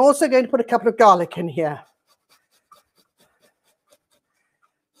 I'm also going to put a couple of garlic in here.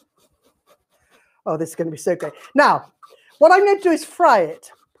 Oh, this is going to be so great. Now, what I'm going to do is fry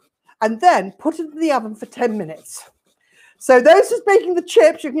it and then put it in the oven for 10 minutes. So those who's making the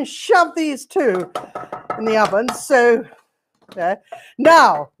chips, you can shove these too in the oven. So there.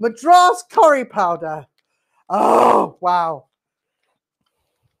 Now, Madras curry powder. Oh, wow.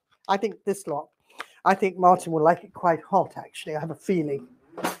 I think this lot. I think Martin will like it quite hot, actually. I have a feeling.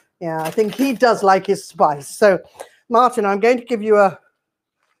 Yeah, I think he does like his spice. So, Martin, I'm going to give you a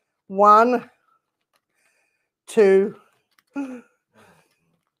 1, 2,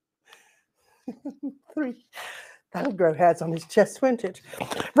 3. That'll grow hairs on his chest, won't it?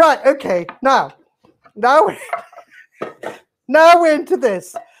 Right, okay. Now we're into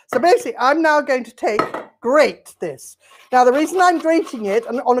this. So basically, I'm now going to grate this. Now, the reason I'm grating it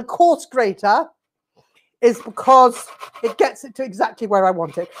on a coarse grater is because it gets it to exactly where I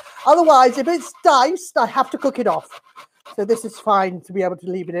want it. Otherwise, if it's diced, I have to cook it off. So this is fine to be able to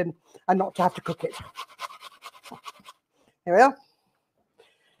leave it in and not to have to cook it. Here we are.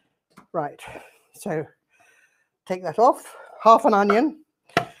 Right. So take that off. Half an onion,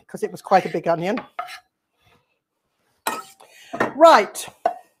 because it was quite a big onion. Right.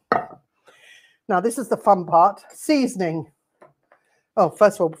 Now, this is the fun part. Seasoning. Oh,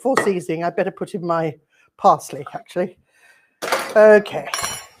 first of all, before seasoning, I better put in my parsley, actually. Okay.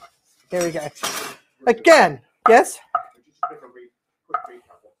 Here we go. Again, yes?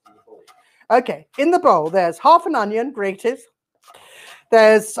 Okay, in the bowl, there's half an onion, grated.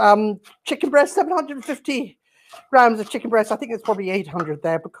 There's chicken breast, 750 grams of chicken breast. I think it's probably 800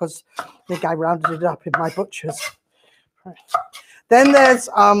 there because I think I rounded it up in my butcher's. Right. Then there's,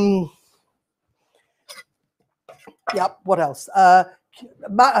 yep, what else? Not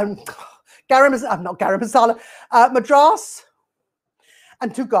garam masala, Madras,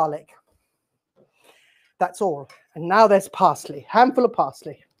 and 2 garlic. That's all. And now there's parsley, handful of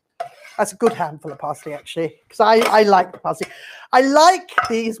parsley. That's a good handful of parsley, actually, because I like the parsley. I like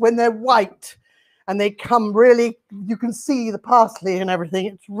these when they're white and they come really, you can see the parsley and everything.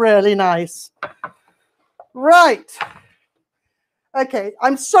 It's really nice. Right. Okay,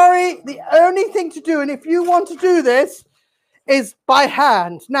 I'm sorry. The only thing to do, and if you want to do this, is by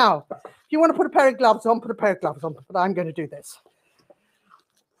hand. Now, if you want to put a pair of gloves on, put a pair of gloves on, but I'm going to do this.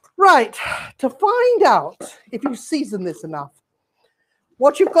 Right, to find out if you season this enough,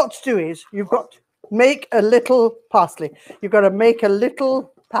 what you've got to do is you've got to make a little parsley. You've got to make a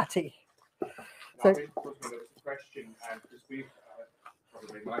little patty. So, question, because we've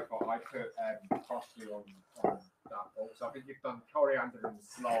probably my fault. I put parsley on that bowl. So I think you've done coriander and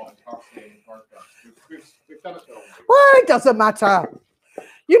slaw and parsley and cornflakes. We've done it all. Well, it doesn't matter.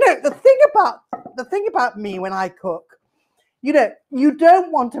 You know, the thing about me when I cook, you know, you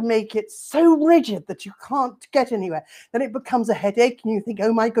don't want to make it so rigid that you can't get anywhere. Then it becomes a headache and you think,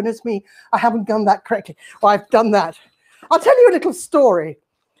 oh my goodness me, I haven't done that correctly. Well, I've done that. I'll tell you a little story.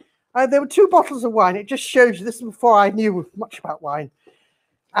 There were 2 bottles of wine. It just shows you, this is before I knew much about wine.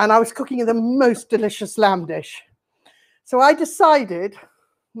 And I was cooking the most delicious lamb dish. So I decided,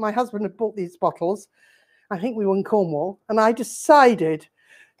 my husband had bought these bottles. I think we were in Cornwall. And I decided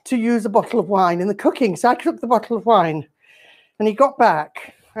to use a bottle of wine in the cooking. So I took the bottle of wine. And he got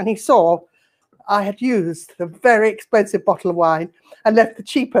back and he saw I had used the very expensive bottle of wine and left the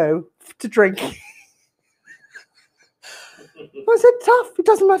cheapo to drink. I said, tough, it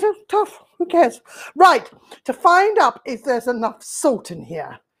doesn't matter, tough, who cares? Right, to find out if there's enough salt in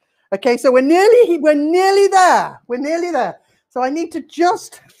here. Okay, so we're nearly there. We're nearly there. So I need to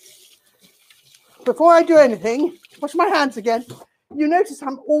just, before I do anything, wash my hands again. You notice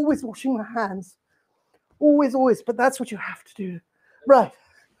I'm always washing my hands. Always, but that's what you have to do. Right.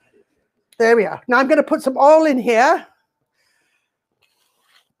 There we are. Now I'm going to put some oil in here.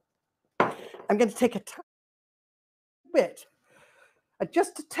 I'm going to take a bit,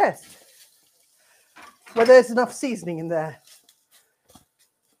 just to test whether there's enough seasoning in there.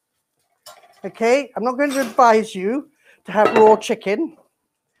 Okay, I'm not going to advise you to have raw chicken.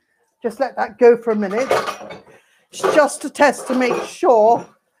 Just let that go for a minute. Just to test to make sure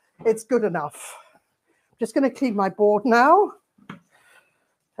it's good enough. I'm just going to clean my board now.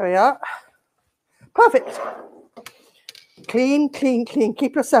 There we are. Perfect. Clean, clean, clean.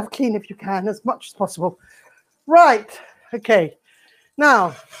 Keep yourself clean if you can, as much as possible. Right. Okay.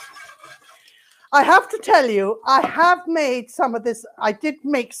 Now, I have to tell you, I have made some of this. I did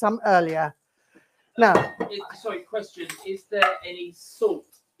make some earlier. Now, sorry, question. Is there any salt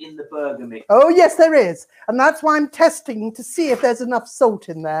in the burger mix? Oh, yes, there is. And that's why I'm testing to see if there's enough salt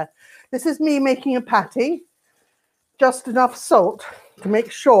in there. This is me making a patty. Just enough salt to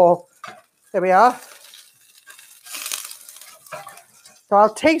make sure. There we are. So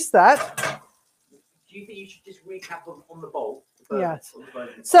I'll taste that. Do you think you should just recap on the bowl? Yes.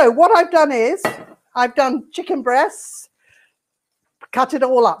 So what I've done is, I've done chicken breasts, cut it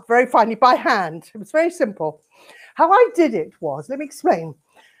all up very finely by hand. It was very simple. How I did it was, let me explain.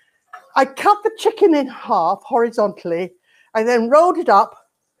 I cut the chicken in half horizontally, and then rolled it up,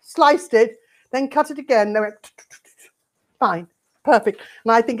 sliced it, then cut it again. Then went fine, perfect.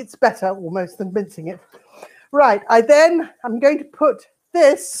 And I think it's better almost than mincing it. Right, I'm going to put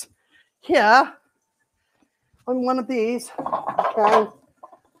this here on one of these. Okay.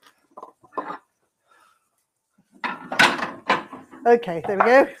 Okay, there we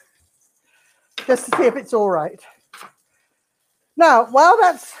go. Just to see if it's all right. Now, while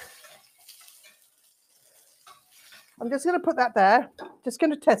that's, I'm just going to put that there. Just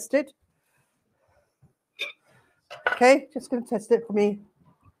going to test it. Okay, just going to test it for me.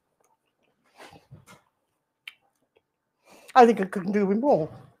 I think I could do with more.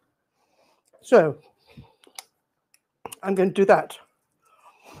 So, I'm going to do that.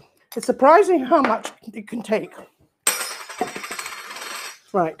 It's surprising how much it can take.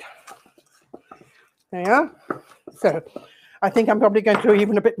 Right. There you are. So, I think I'm probably going to do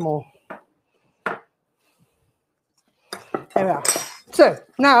even a bit more. There we are. So,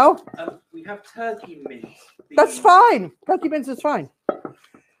 now... we have turkey mince. That's fine. Turkey mince is fine.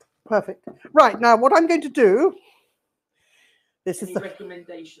 Perfect. Right, now what I'm going to do... Any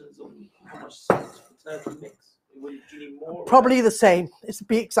recommendations on how much salt for turkey mix? Do you need more? Probably the same. It'll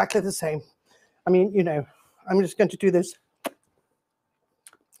be exactly the same. I mean, you know, I'm just going to do this.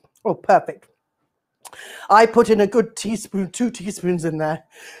 Oh, perfect. I put in a good teaspoon, 2 teaspoons in there.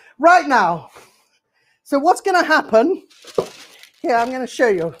 Right now. So what's going to happen? Here, I'm going to show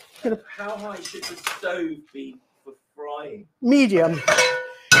you. How high should the stove be for frying? Medium.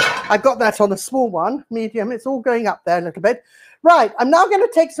 I've got that on a small one. Medium. It's all going up there a little bit. Right. I'm now going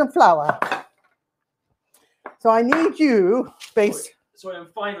to take some flour. So I need you, Sorry, and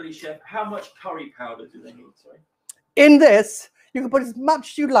finally, Chef, how much curry powder do they need? Sorry. In this, you can put as much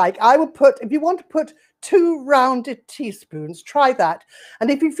as you like. I will put, if you want to put 2 rounded teaspoons, try that.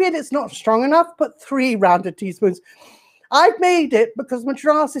 And if you feel it's not strong enough, put 3 rounded teaspoons. I've made it because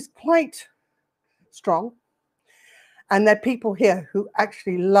Madras is quite strong. And there are people here who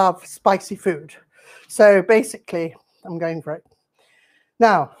actually love spicy food. So basically, I'm going for it.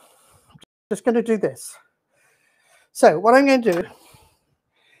 Now, I'm just going to do this. So what I'm going to do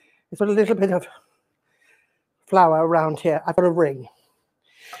is put a little bit of flour around here. I've got a ring.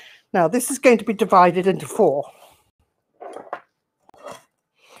 Now, this is going to be divided into 4.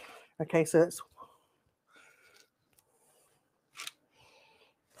 Okay, so it's...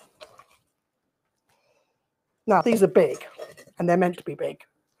 Now, these are big, and they're meant to be big.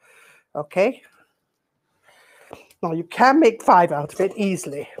 Okay? Now, you can make 5 out of it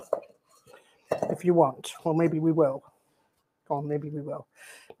easily, if you want. Or maybe we will. Or maybe we will.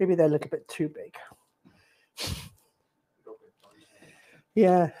 Maybe they're a little bit too big.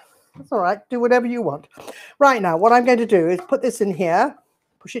 Yeah, that's all right. Do whatever you want. Right now, what I'm going to do is put this in here,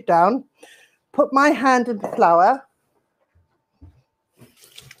 push it down, put my hand in the flour.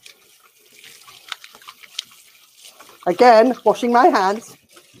 Again, washing my hands.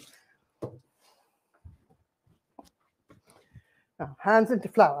 Now, hands into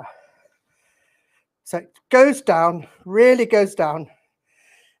flour. So it goes down, really goes down.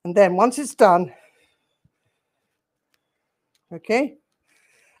 And then once it's done, okay,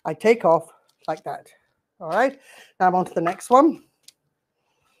 I take off like that. All right, now I'm on to the next one.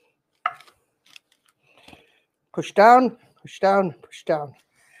 Push down, push down, push down.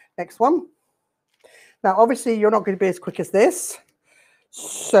 Next one. Now, obviously, you're not going to be as quick as this.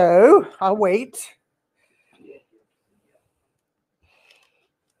 So I'll wait.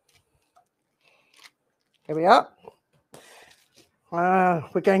 Here we are.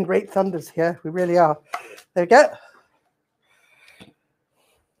 We're getting great thunders here. We really are. There we go.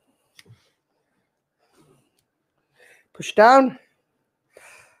 Push down.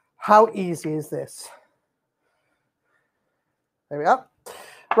 How easy is this? There we are.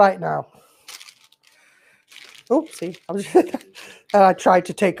 Right now. Oopsie. I tried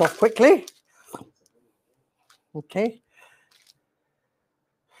to take off quickly. Okay.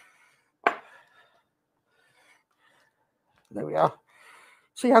 There we are.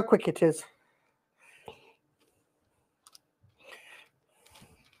 See how quick it is.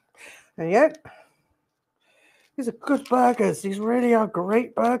 There you go. These are good burgers. These really are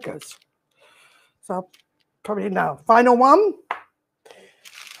great burgers. So I'll probably now. Final one.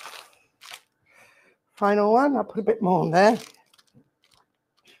 Final one. I'll put a bit more on there.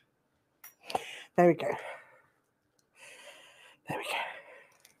 There we go. There we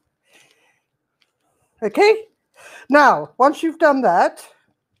go. Okay. Now, once you've done that,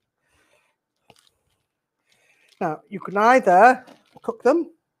 now you can either cook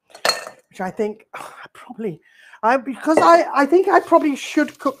them, which I think I think I probably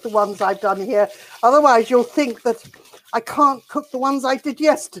should cook the ones I've done here. Otherwise, you'll think that I can't cook the ones I did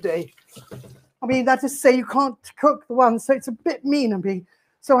yesterday. I mean, that is to say you can't cook the ones, so it's a bit mean of me.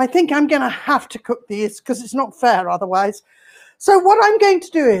 So I think I'm going to have to cook these because it's not fair otherwise. So what I'm going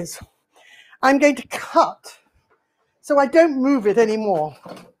to do is I'm going to cut so I don't move it anymore.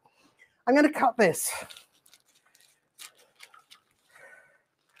 I'm going to cut this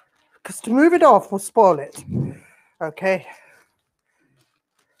because to move it off will spoil it. Okay.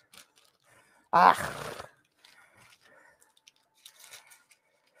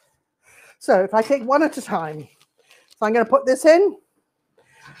 So if I take one at a time, so I'm going to put this in,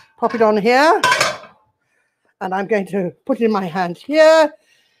 pop it on here, and I'm going to put it in my hand here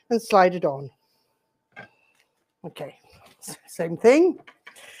and slide it on. Okay, same thing.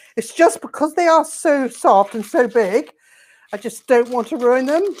 It's just because they are so soft and so big, I just don't want to ruin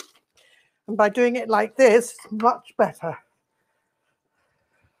them. And by doing it like this, it's much better.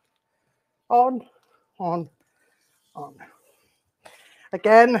 On, on, on.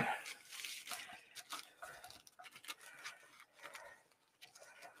 Again.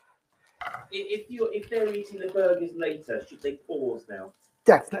 If they're eating the burgers later, should they pause now?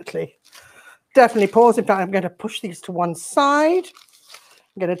 Definitely. Definitely pause. In fact, I'm going to push these to one side.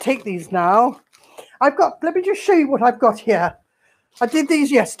 I'm going to take these now. Let me just show you what I've got here. I did these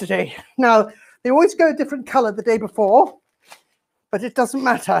yesterday. Now, they always go a different color the day before, but it doesn't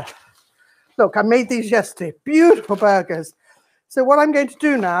matter. Look, I made these yesterday. Beautiful burgers. So what I'm going to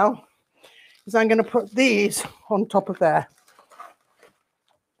do now is I'm going to put these on top of there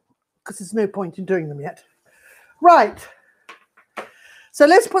because there's no point in doing them yet. Right. So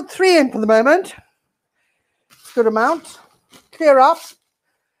let's put 3 in for the moment. Good amount. Clear up.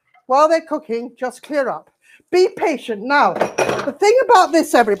 While they're cooking, just clear up. Be patient. Now, the thing about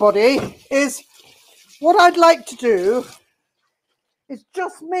this, everybody, is what I'd like to do is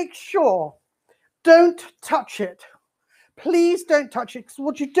just make sure, don't touch it. Please don't touch it, because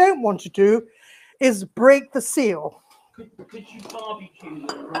what you don't want to do is break the seal. Could you barbecue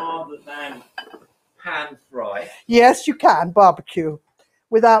them rather than pan fry? Yes, you can barbecue,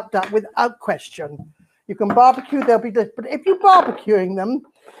 without question. You can barbecue, they'll be good. But if you're barbecuing them,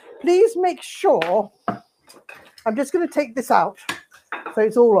 please make sure, I'm just going to take this out so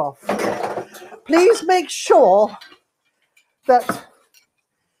it's all off. Please make sure that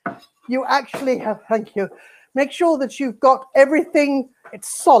you actually have, thank you, make sure that you've got everything,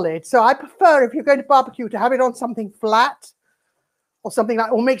 it's solid. So I prefer, if you're going to barbecue, to have it on something flat or something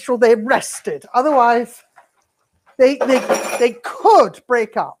like, or make sure they're rested. Otherwise, they could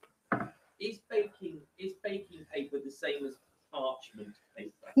break up. Is baking paper the same as parchment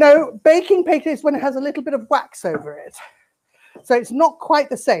paper? No, baking paper is when it has a little bit of wax over it. So it's not quite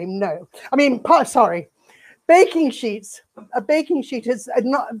the same, no. I mean, sorry. Baking sheets, a baking sheet is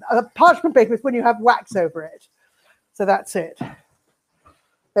not, a parchment paper is when you have wax over it. So that's it.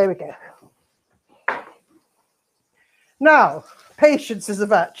 There we go. Now, patience is a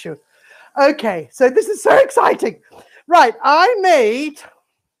virtue. Okay, so this is so exciting. Right, I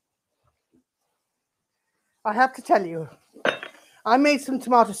have to tell you, I made some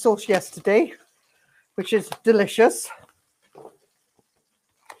tomato sauce yesterday, which is delicious.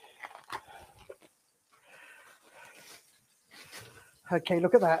 Okay,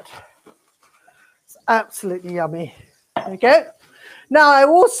 look at that. It's absolutely yummy. There you go. Now, I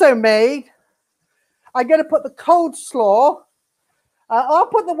also made, I'm going to put the coleslaw. I'll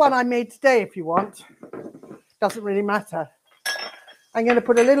put the one I made today if you want. Doesn't really matter. I'm going to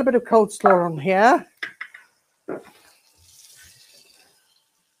put a little bit of coleslaw on here.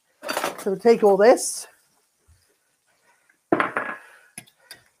 So we'll take all this.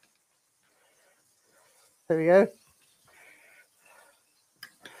 There we go.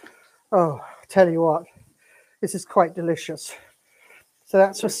 Oh, tell you what, this is quite delicious. So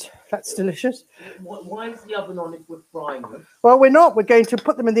that's delicious. Why is the oven on if we're frying them? Well, we're not. We're going to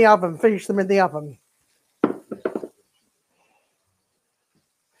put them in the oven, finish them in the oven.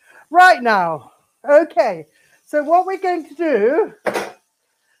 Right now. Okay. So what we're going to do,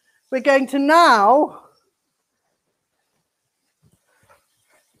 we're going to now,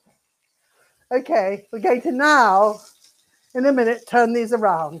 in a minute, turn these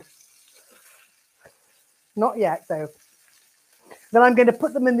around. Not yet, though. Then I'm going to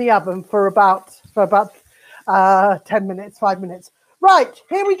put them in the oven for about 10 minutes, 5 minutes. Right,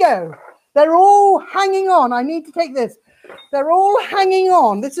 here we go. They're all hanging on. I need to take this. They're all hanging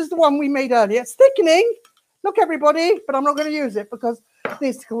on. This is the one we made earlier. It's thickening. Look, everybody, but I'm not going to use it because it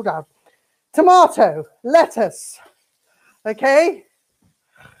needs to cool down. Tomato, lettuce. Okay.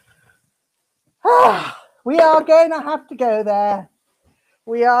 We are going to have to go there.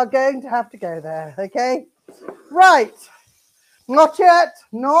 We are going to have to go there. Okay. Right. Not yet.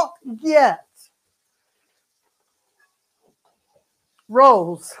 Not yet.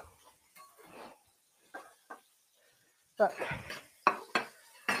 Rolls.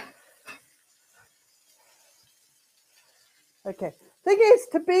 Okay. Thing is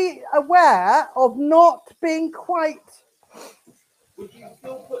to be aware of not being quite. Would you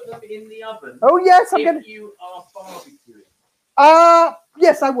still put them in the oven? Oh yes, I'm going to. If you are barbecuing.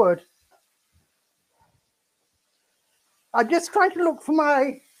 Yes, I would. I'm just trying to look for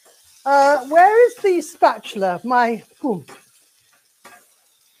my. Where is the spatula? My. Boom.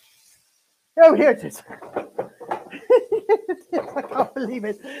 Oh, here it is. I can't believe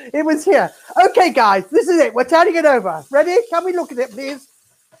it. It was here. Okay, guys, this is it. We're turning it over. Ready? Can we look at it, please?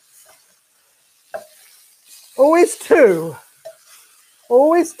 Always two.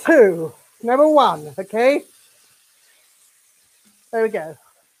 Always two. Never one. Okay. There we go.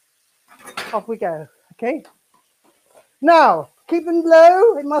 Off we go. Okay. Now, keep them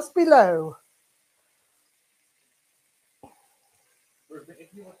low. It must be low.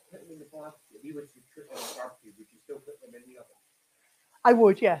 If you were to put them in the barbecue, if you were to cook them in the barbecue, would you still put them in the oven? I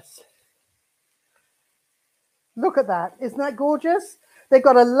would, yes. Look at that. Isn't that gorgeous? They've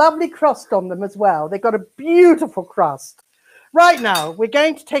got a lovely crust on them as well. They've got a beautiful crust. Right now, we're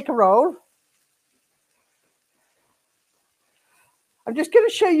going to take a roll. I'm just going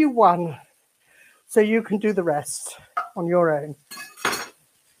to show you one so you can do the rest on your own.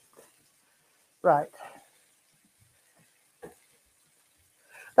 Right.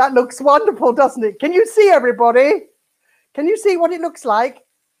 That looks wonderful, doesn't it? Can you see, everybody? Can you see what it looks like?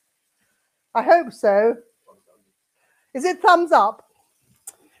 I hope so. Is it thumbs up?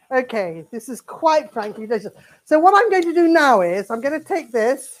 Okay, this is quite frankly delicious. So what I'm going to do now is I'm going to take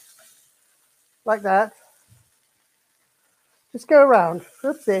this like that. Just go around.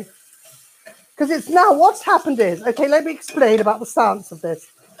 Oopsie. Because it's now, what's happened is, okay, let me explain about the science of this.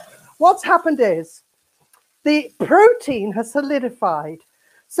 What's happened is the protein has solidified.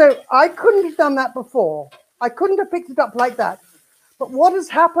 So I couldn't have done that before. I couldn't have picked it up like that. But what has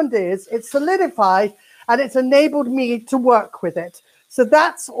happened is it's solidified and it's enabled me to work with it. So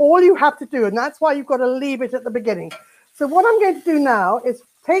that's all you have to do. And that's why you've got to leave it at the beginning. So what I'm going to do now is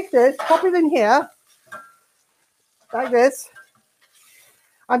take this, pop it in here, like this.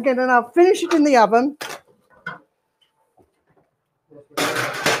 I'm going to now finish it in the oven.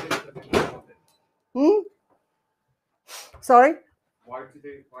 Sorry? Why do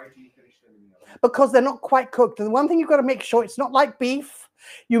you finish them in the oven? Because they're not quite cooked. And the one thing you've got to make sure, it's not like beef.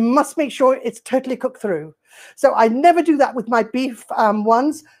 You must make sure it's totally cooked through. So I never do that with my beef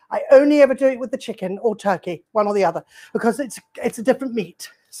ones. I only ever do it with the chicken or turkey, one or the other, because it's a different meat.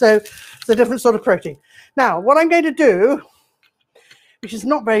 So it's a different sort of protein. Now, what I'm going to do, which is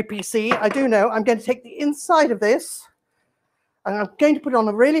not very PC, I do know, I'm going to take the inside of this and I'm going to put it on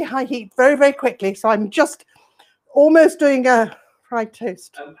a really high heat very, very quickly. So I'm just almost doing a fried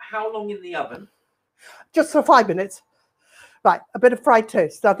toast. How long in the oven? Just for 5 minutes. Right, a bit of fried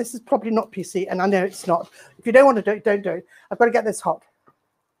toast. Now, this is probably not PC, and I know it's not. If you don't want to do it, don't do it. I've got to get this hot.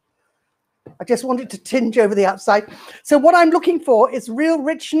 I just want it to tinge over the outside. So what I'm looking for is real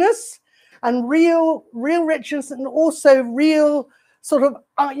richness and real richness and also real sort of,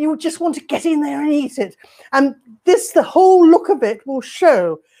 you just want to get in there and eat it. And this, the whole look of it will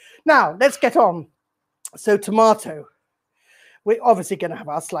show. Now, let's get on. So tomato. We're obviously going to have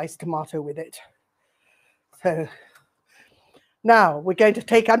our sliced tomato with it. So now we're going to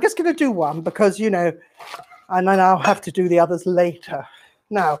take, I'm just going to do one because, you know, and then I'll have to do the others later.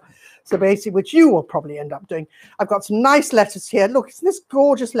 Now, so basically, which you will probably end up doing. I've got some nice lettuce here. Look, isn't this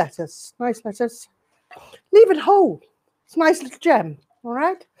gorgeous lettuce? Nice lettuce. Leave it whole. It's a nice little gem. All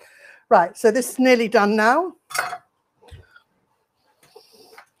right. Right, so this is nearly done now.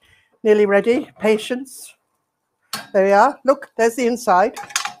 Nearly ready. Patience. There we are. Look, there's the inside.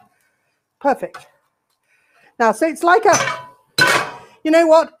 Perfect. Now, so it's like a, you know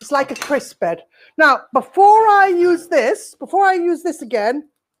what? It's like a crisp bed. Now, before I use this again,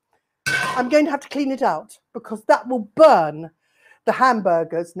 I'm going to have to clean it out because that will burn the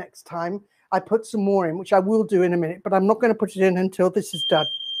hamburgers next time I put some more in, which I will do in a minute, but I'm not going to put it in until this is done.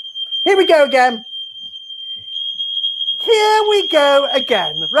 Here we go again. Here we go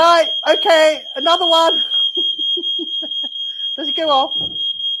again. Right, okay, another one. Does it go off?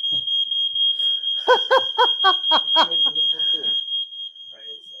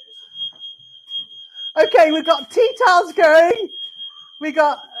 Okay, we've got tea towels going. We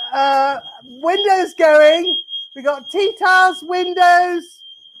got windows going. We got tea towels, windows.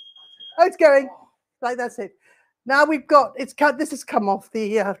 Oh, it's going. Right, that's it. Now we've got, it's cut. This has come off.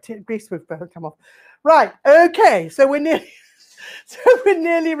 The grease will come off. Right, okay, so we're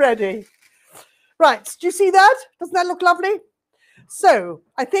nearly ready. Right, do you see that? Doesn't that look lovely? So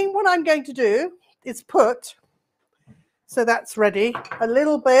I think what I'm going to do is put, so that's ready, a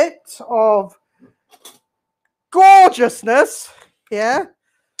little bit of gorgeousness here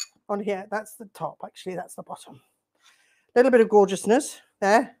on here. That's the top, actually, that's the bottom. A little bit of gorgeousness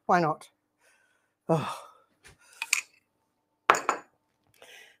there. Why not? Oh.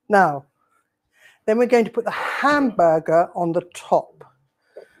 Now, then we're going to put the hamburger on the top.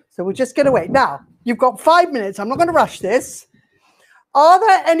 So we're just going to wait. Now, you've got 5 minutes. I'm not going to rush this. Are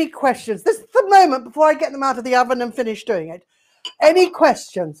there any questions? This is the moment before I get them out of the oven and finish doing it. Any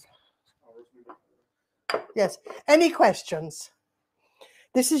questions? Yes. Any questions?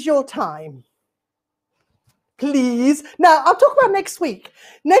 This is your time. Please. Now, I'll talk about next week.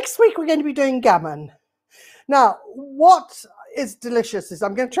 Next week, we're going to be doing gammon. Now, what is delicious is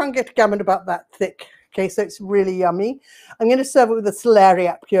I'm going to try and get gammon about that thick. Okay, so it's really yummy. I'm going to serve it with a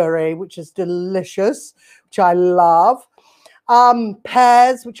celeriac puree, which is delicious, which I love.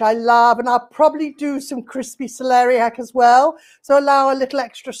 Pears, which I love, and I'll probably do some crispy celeriac as well. So allow a little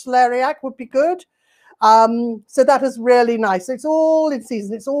extra celeriac would be good. So that is really nice. It's all in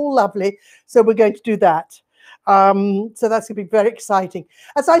season. It's all lovely. So we're going to do that. So that's going to be very exciting.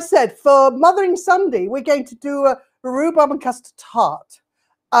 As I said, for Mothering Sunday, we're going to do a rhubarb and custard tart.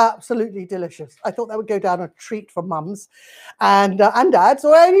 Absolutely delicious. I thought that would go down a treat for mums and dads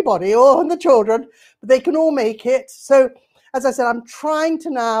or anybody or the children. But they can all make it. So as I said, I'm trying to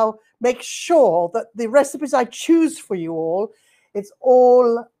now make sure that the recipes I choose for you all, it's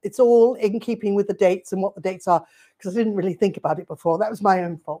all in keeping with the dates and what the dates are, because I didn't really think about it before. That was my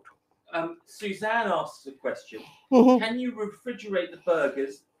own fault. Suzanne asks a question. Mm-hmm. Can you refrigerate the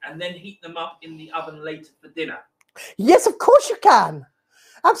burgers and then heat them up in the oven later for dinner? Yes, of course you can.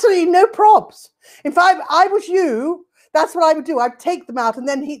 Absolutely no probs. If I was you, that's what I would do. I'd take them out and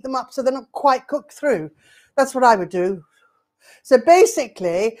then heat them up so they're not quite cooked through. That's what I would do. So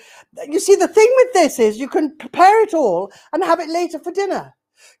basically, you see, the thing with this is you can prepare it all and have it later for dinner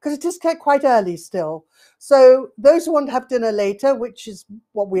because it is quite early still. So those who want to have dinner later, which is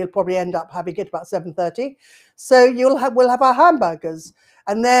what we'll probably end up having at about 7:30. So we'll have our hamburgers,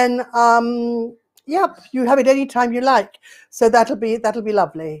 and then yep, you have it anytime you like. So that'll be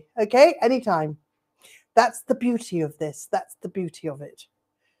lovely. Okay, anytime. That's the beauty of this. That's the beauty of it.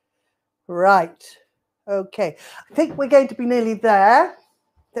 Right. Okay, I think we're going to be nearly there.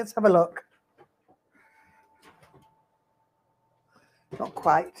 Let's have a look. Not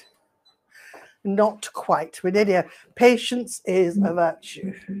quite. Not quite. We're nearly there. Patience is a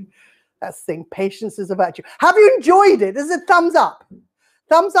virtue. That's the thing. Patience is a virtue. Have you enjoyed it? Is it thumbs up?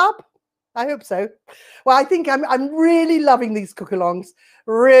 Thumbs up? I hope so. Well, I think I'm really loving these cook-alongs.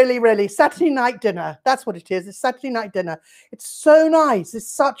 Really, really. Saturday night dinner. That's what it is. It's Saturday night dinner. It's so nice. It's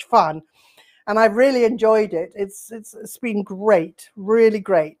such fun. And I've really enjoyed it. It's been great, really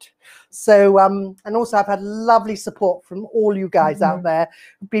great. So, and also I've had lovely support from all you guys out there.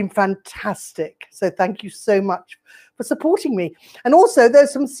 It's been fantastic. So thank you so much for supporting me. And also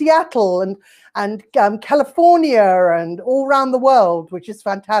there's from Seattle and California and all around the world, which is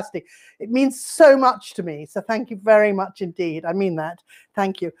fantastic. It means so much to me. So thank you very much indeed. I mean that.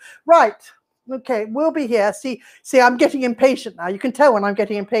 Thank you. Right. Okay, we'll be here. See, I'm getting impatient now. You can tell when I'm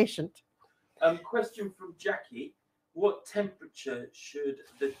getting impatient. Question from Jackie. What temperature should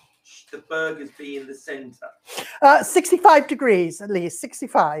the burgers be in the center? 65 degrees at least.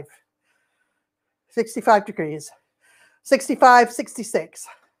 65 degrees. 65, 66.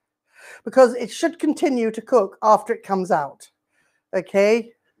 Because it should continue to cook after it comes out.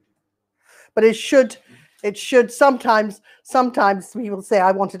 Okay? But it should It should sometimes people say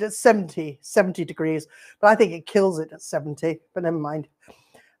I want it at 70 degrees, but I think it kills it at 70, but never mind.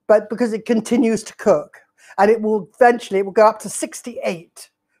 But because it continues to cook, and it will eventually go up to 68.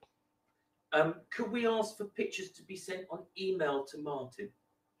 Could we ask for pictures to be sent on email to Martin?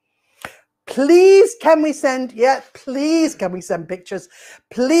 Please, can we send? Yeah, please, can we send pictures?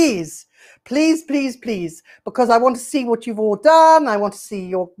 Please, please, please, please, because I want to see what you've all done. I want to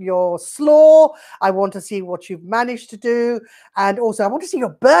see your slaw. I want to see what you've managed to do, and also I want to see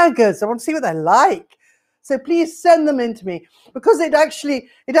your burgers. I want to see what they're like. So please send them in to me, because it actually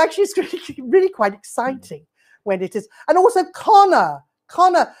is really quite exciting when it is. And also Connor,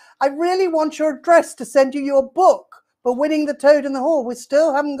 I really want your address to send you your book for winning the Toad in the Hall. We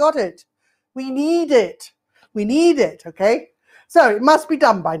still haven't got it. We need it. We need it, okay? So it must be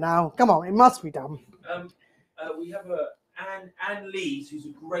done by now. Come on, it must be done. We have Anne Lees, who's a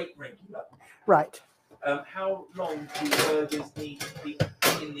great regular. Right. How long do burgers need to be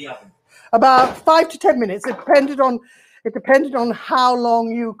in the oven? About 5 to 10 minutes. It depended on how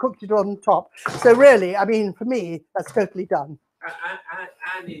long you cooked it on top. So really, I mean, for me, that's totally done.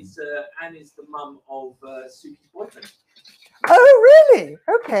 Anne is the mum of Suki's boyfriend. Oh, really?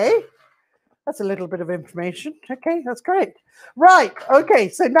 Okay. That's a little bit of information. Okay, that's great. Right. Okay,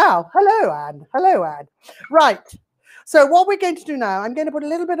 so now, hello, Anne. Hello, Anne. Right. So what we're going to do now, I'm going to put a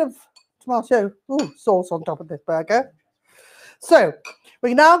little bit of tomato sauce on top of this burger. So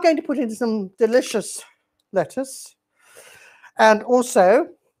we're now going to put in some delicious lettuce. And also,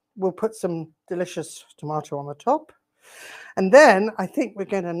 we'll put some delicious tomato on the top. And then I think we're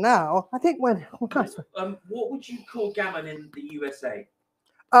going to now, what would you call gammon in the USA?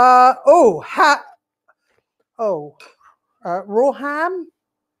 Raw ham.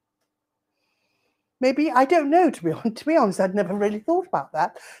 Maybe, I don't know, to be honest, I'd never really thought about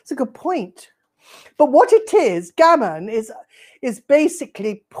that. It's a good point. But what it is, gammon is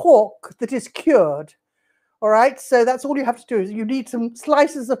basically pork that is cured. All right, so that's all you have to do is you need some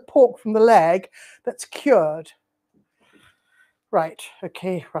slices of pork from the leg that's cured. Right,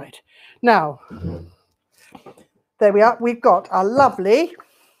 okay, right. Now, there we are. We've got our lovely,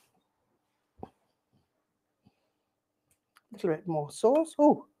 little bit more sauce.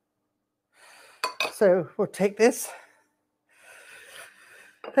 Oh, so we'll take this.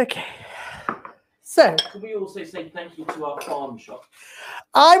 Okay. So, can we also say thank you to our farm shop?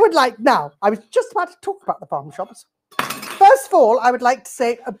 I was just about to talk about the farm shops. First of all, I would like to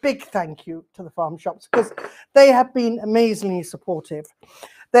say a big thank you to the farm shops, because they have been amazingly supportive.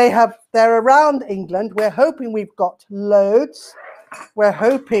 They're around England. We're hoping we've got loads. We're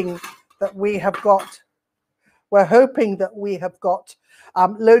hoping that we have got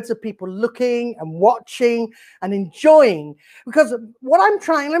loads of people looking and watching and enjoying. Because what I'm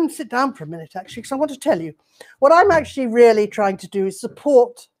trying, let me sit down for a minute actually, because I want to tell you, what I'm actually really trying to do is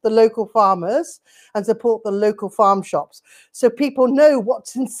support the local farmers and support the local farm shops. So people know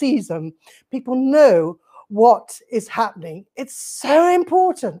what's in season, people know what is happening. It's so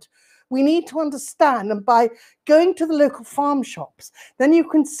important. We need to understand, and by going to the local farm shops, then you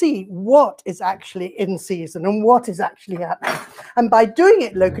can see what is actually in season and what is actually happening. And by doing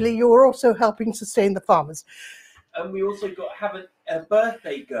it locally, you're also helping sustain the farmers. And we also have a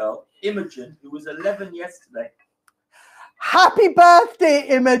birthday girl, Imogen, who was 11 yesterday. Happy birthday,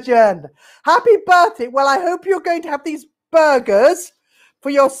 Imogen. Happy birthday. Well, I hope you're going to have these burgers for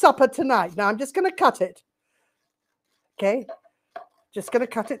your supper tonight. Now, I'm just going to cut it. Okay. Just going to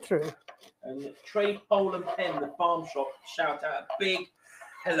cut it through. And Trade Pole and Pen, the farm shop, shout out a big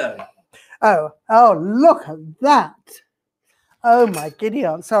hello. Oh, look at that. Oh, my giddy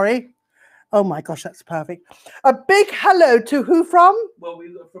aunt. Sorry. Oh, my gosh, that's perfect. A big hello to who from? Well,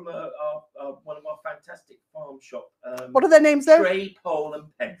 we got from one of our fantastic farm shop. What are their names, though? Trade Pole and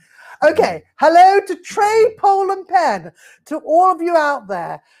Pen. Okay. Hello to Trade Pole and Pen. To all of you out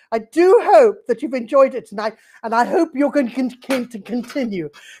there. I do hope that you've enjoyed it tonight, and I hope you're going to continue,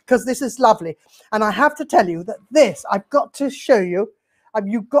 because this is lovely. And I have to tell you that this, I've got to show you,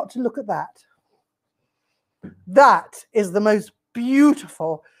 you've got to look at that. That is the most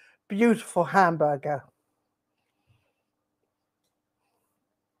beautiful, beautiful hamburger.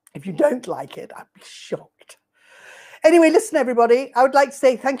 If you don't like it, I'd be shocked. Anyway, listen, everybody, I would like to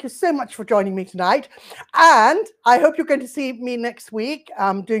say thank you so much for joining me tonight. And I hope you're going to see me next week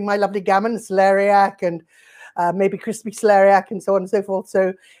doing my lovely gammon, celeriac, and maybe crispy celeriac and so on and so forth.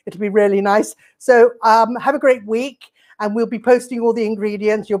 So it'll be really nice. So have a great week. and we'll be posting all the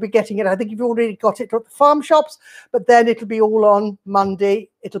ingredients. You'll be getting it. I think you've already got it at the farm shops, but then it'll be all on Monday.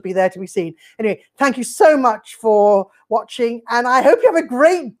 It'll be there to be seen. Anyway, thank you so much for watching, and I hope you have a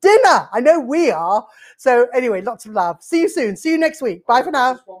great dinner. I know we are. So anyway, lots of love. See you soon. See you next week. Bye for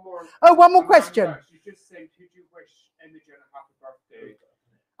now. Just one more. Oh, one more question. She just said, could you wish Imogen a happy birthday?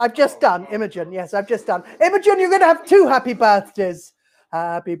 I've just done Imogen. Yes, I've just done Imogen. You're going to have 2 happy birthdays.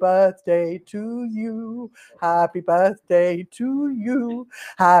 Happy birthday to you. Happy birthday to you.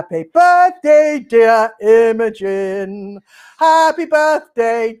 Happy birthday, dear Imogen. Happy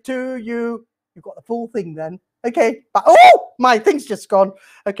birthday to you. You've got the full thing then. Okay. But oh, my thing's just gone.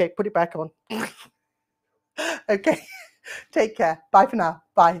 Okay, put it back on. Okay. Take care. Bye for now.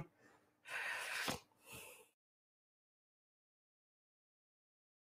 Bye.